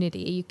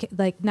community.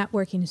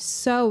 Networking is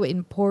so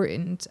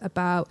important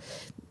about,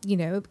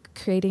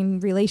 creating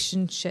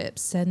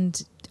relationships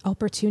and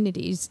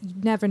opportunities. You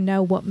never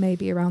know what may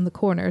be around the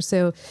corner.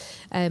 So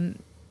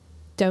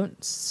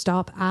don't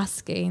stop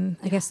asking.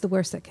 I guess the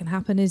worst that can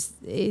happen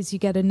is you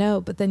get a no,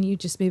 but then you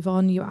just move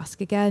on, you ask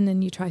again,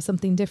 and you try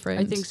something different.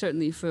 I think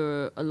certainly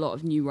for a lot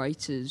of new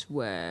writers,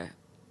 where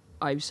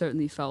I've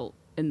certainly felt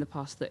in the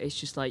past that it's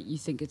just like you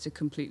think it's a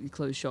completely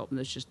closed shop and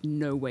there's just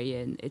no way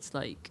in. It's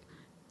like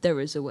there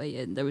is a way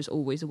in. There is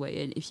always a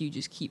way in if you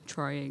just keep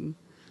trying.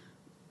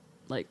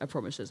 Like, I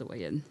promise there's a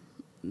way in.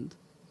 And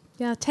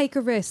yeah, take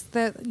a risk.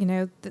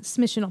 The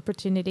submission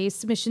opportunities,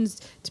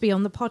 submissions to be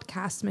on the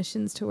podcast,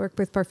 submissions to work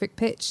with Perfect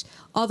Pitch,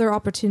 other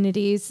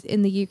opportunities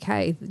in the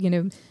UK.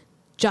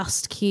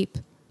 Just keep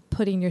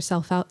putting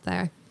yourself out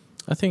there.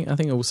 I think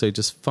also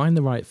just find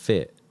the right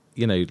fit.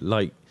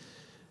 There's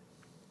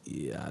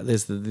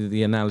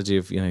the analogy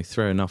of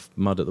throw enough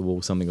mud at the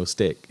wall, something will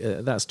stick.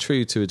 That's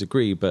true to a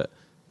degree, but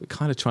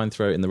kind of try and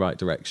throw it in the right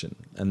direction,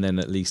 and then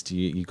at least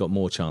you got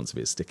more chance of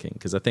it sticking.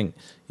 Because I think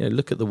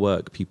look at the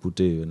work people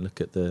do, and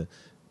look at the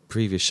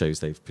previous shows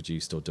they've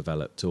produced or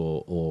developed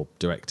or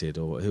directed,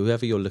 or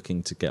whoever you're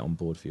looking to get on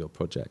board for your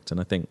project.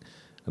 And I think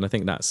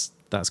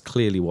that's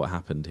clearly what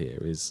happened here.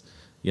 Is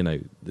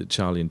that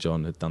Charli and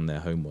John had done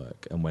their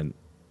homework and went,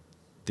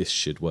 this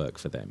should work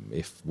for them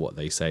if what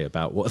they say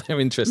about what they're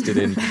interested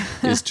in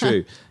is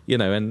true,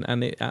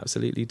 and it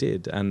absolutely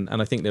did. And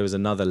I think there was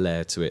another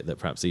layer to it that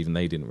perhaps even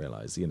they didn't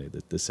realize,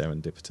 the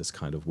serendipitous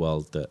kind of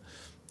world that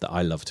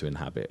I love to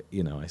inhabit.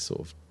 I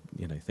sort of,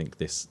 think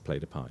this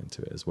played a part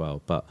into it as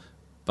well. But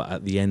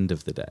at the end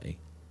of the day,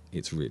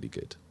 it's really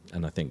good.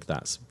 And I think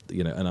that's,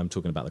 and I'm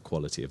talking about the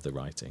quality of the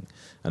writing,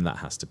 and that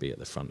has to be at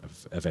the front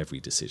of every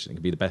decision. It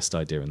can be the best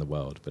idea in the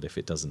world, but if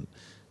it doesn't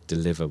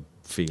deliver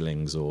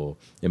feelings or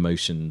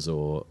emotions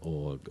or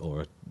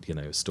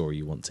a story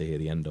you want to hear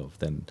the end of,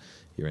 then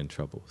you're in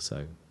trouble.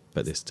 So,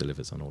 but this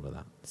delivers on all of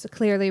that. So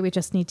clearly we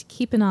just need to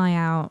keep an eye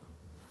out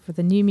for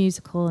the new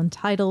musical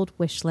entitled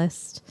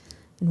Wishlist,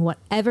 and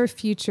whatever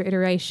future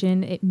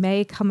iteration it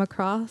may come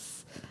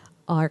across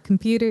our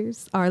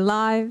computers, our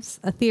lives,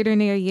 a theatre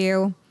near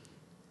you.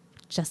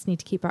 Just need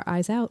to keep our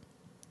eyes out.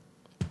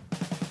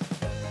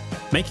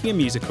 Making a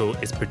Musical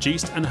is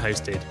produced and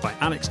hosted by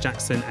Alex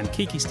Jackson and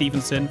Kiki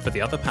Stevenson for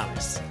The Other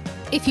Palace.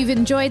 If you've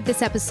enjoyed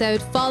this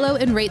episode, follow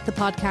and rate the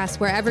podcast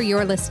wherever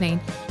you're listening.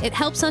 It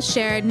helps us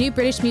share new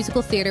British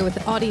musical theatre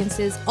with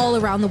audiences all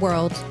around the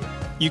world.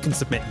 You can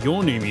submit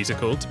your new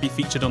musical to be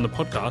featured on the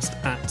podcast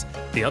at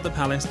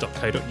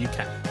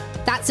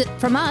theotherpalace.co.uk. That's it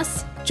from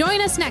us. Join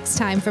us next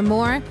time for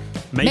more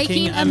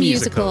Making a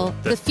Musical,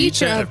 the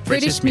future of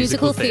British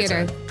musical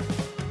theatre.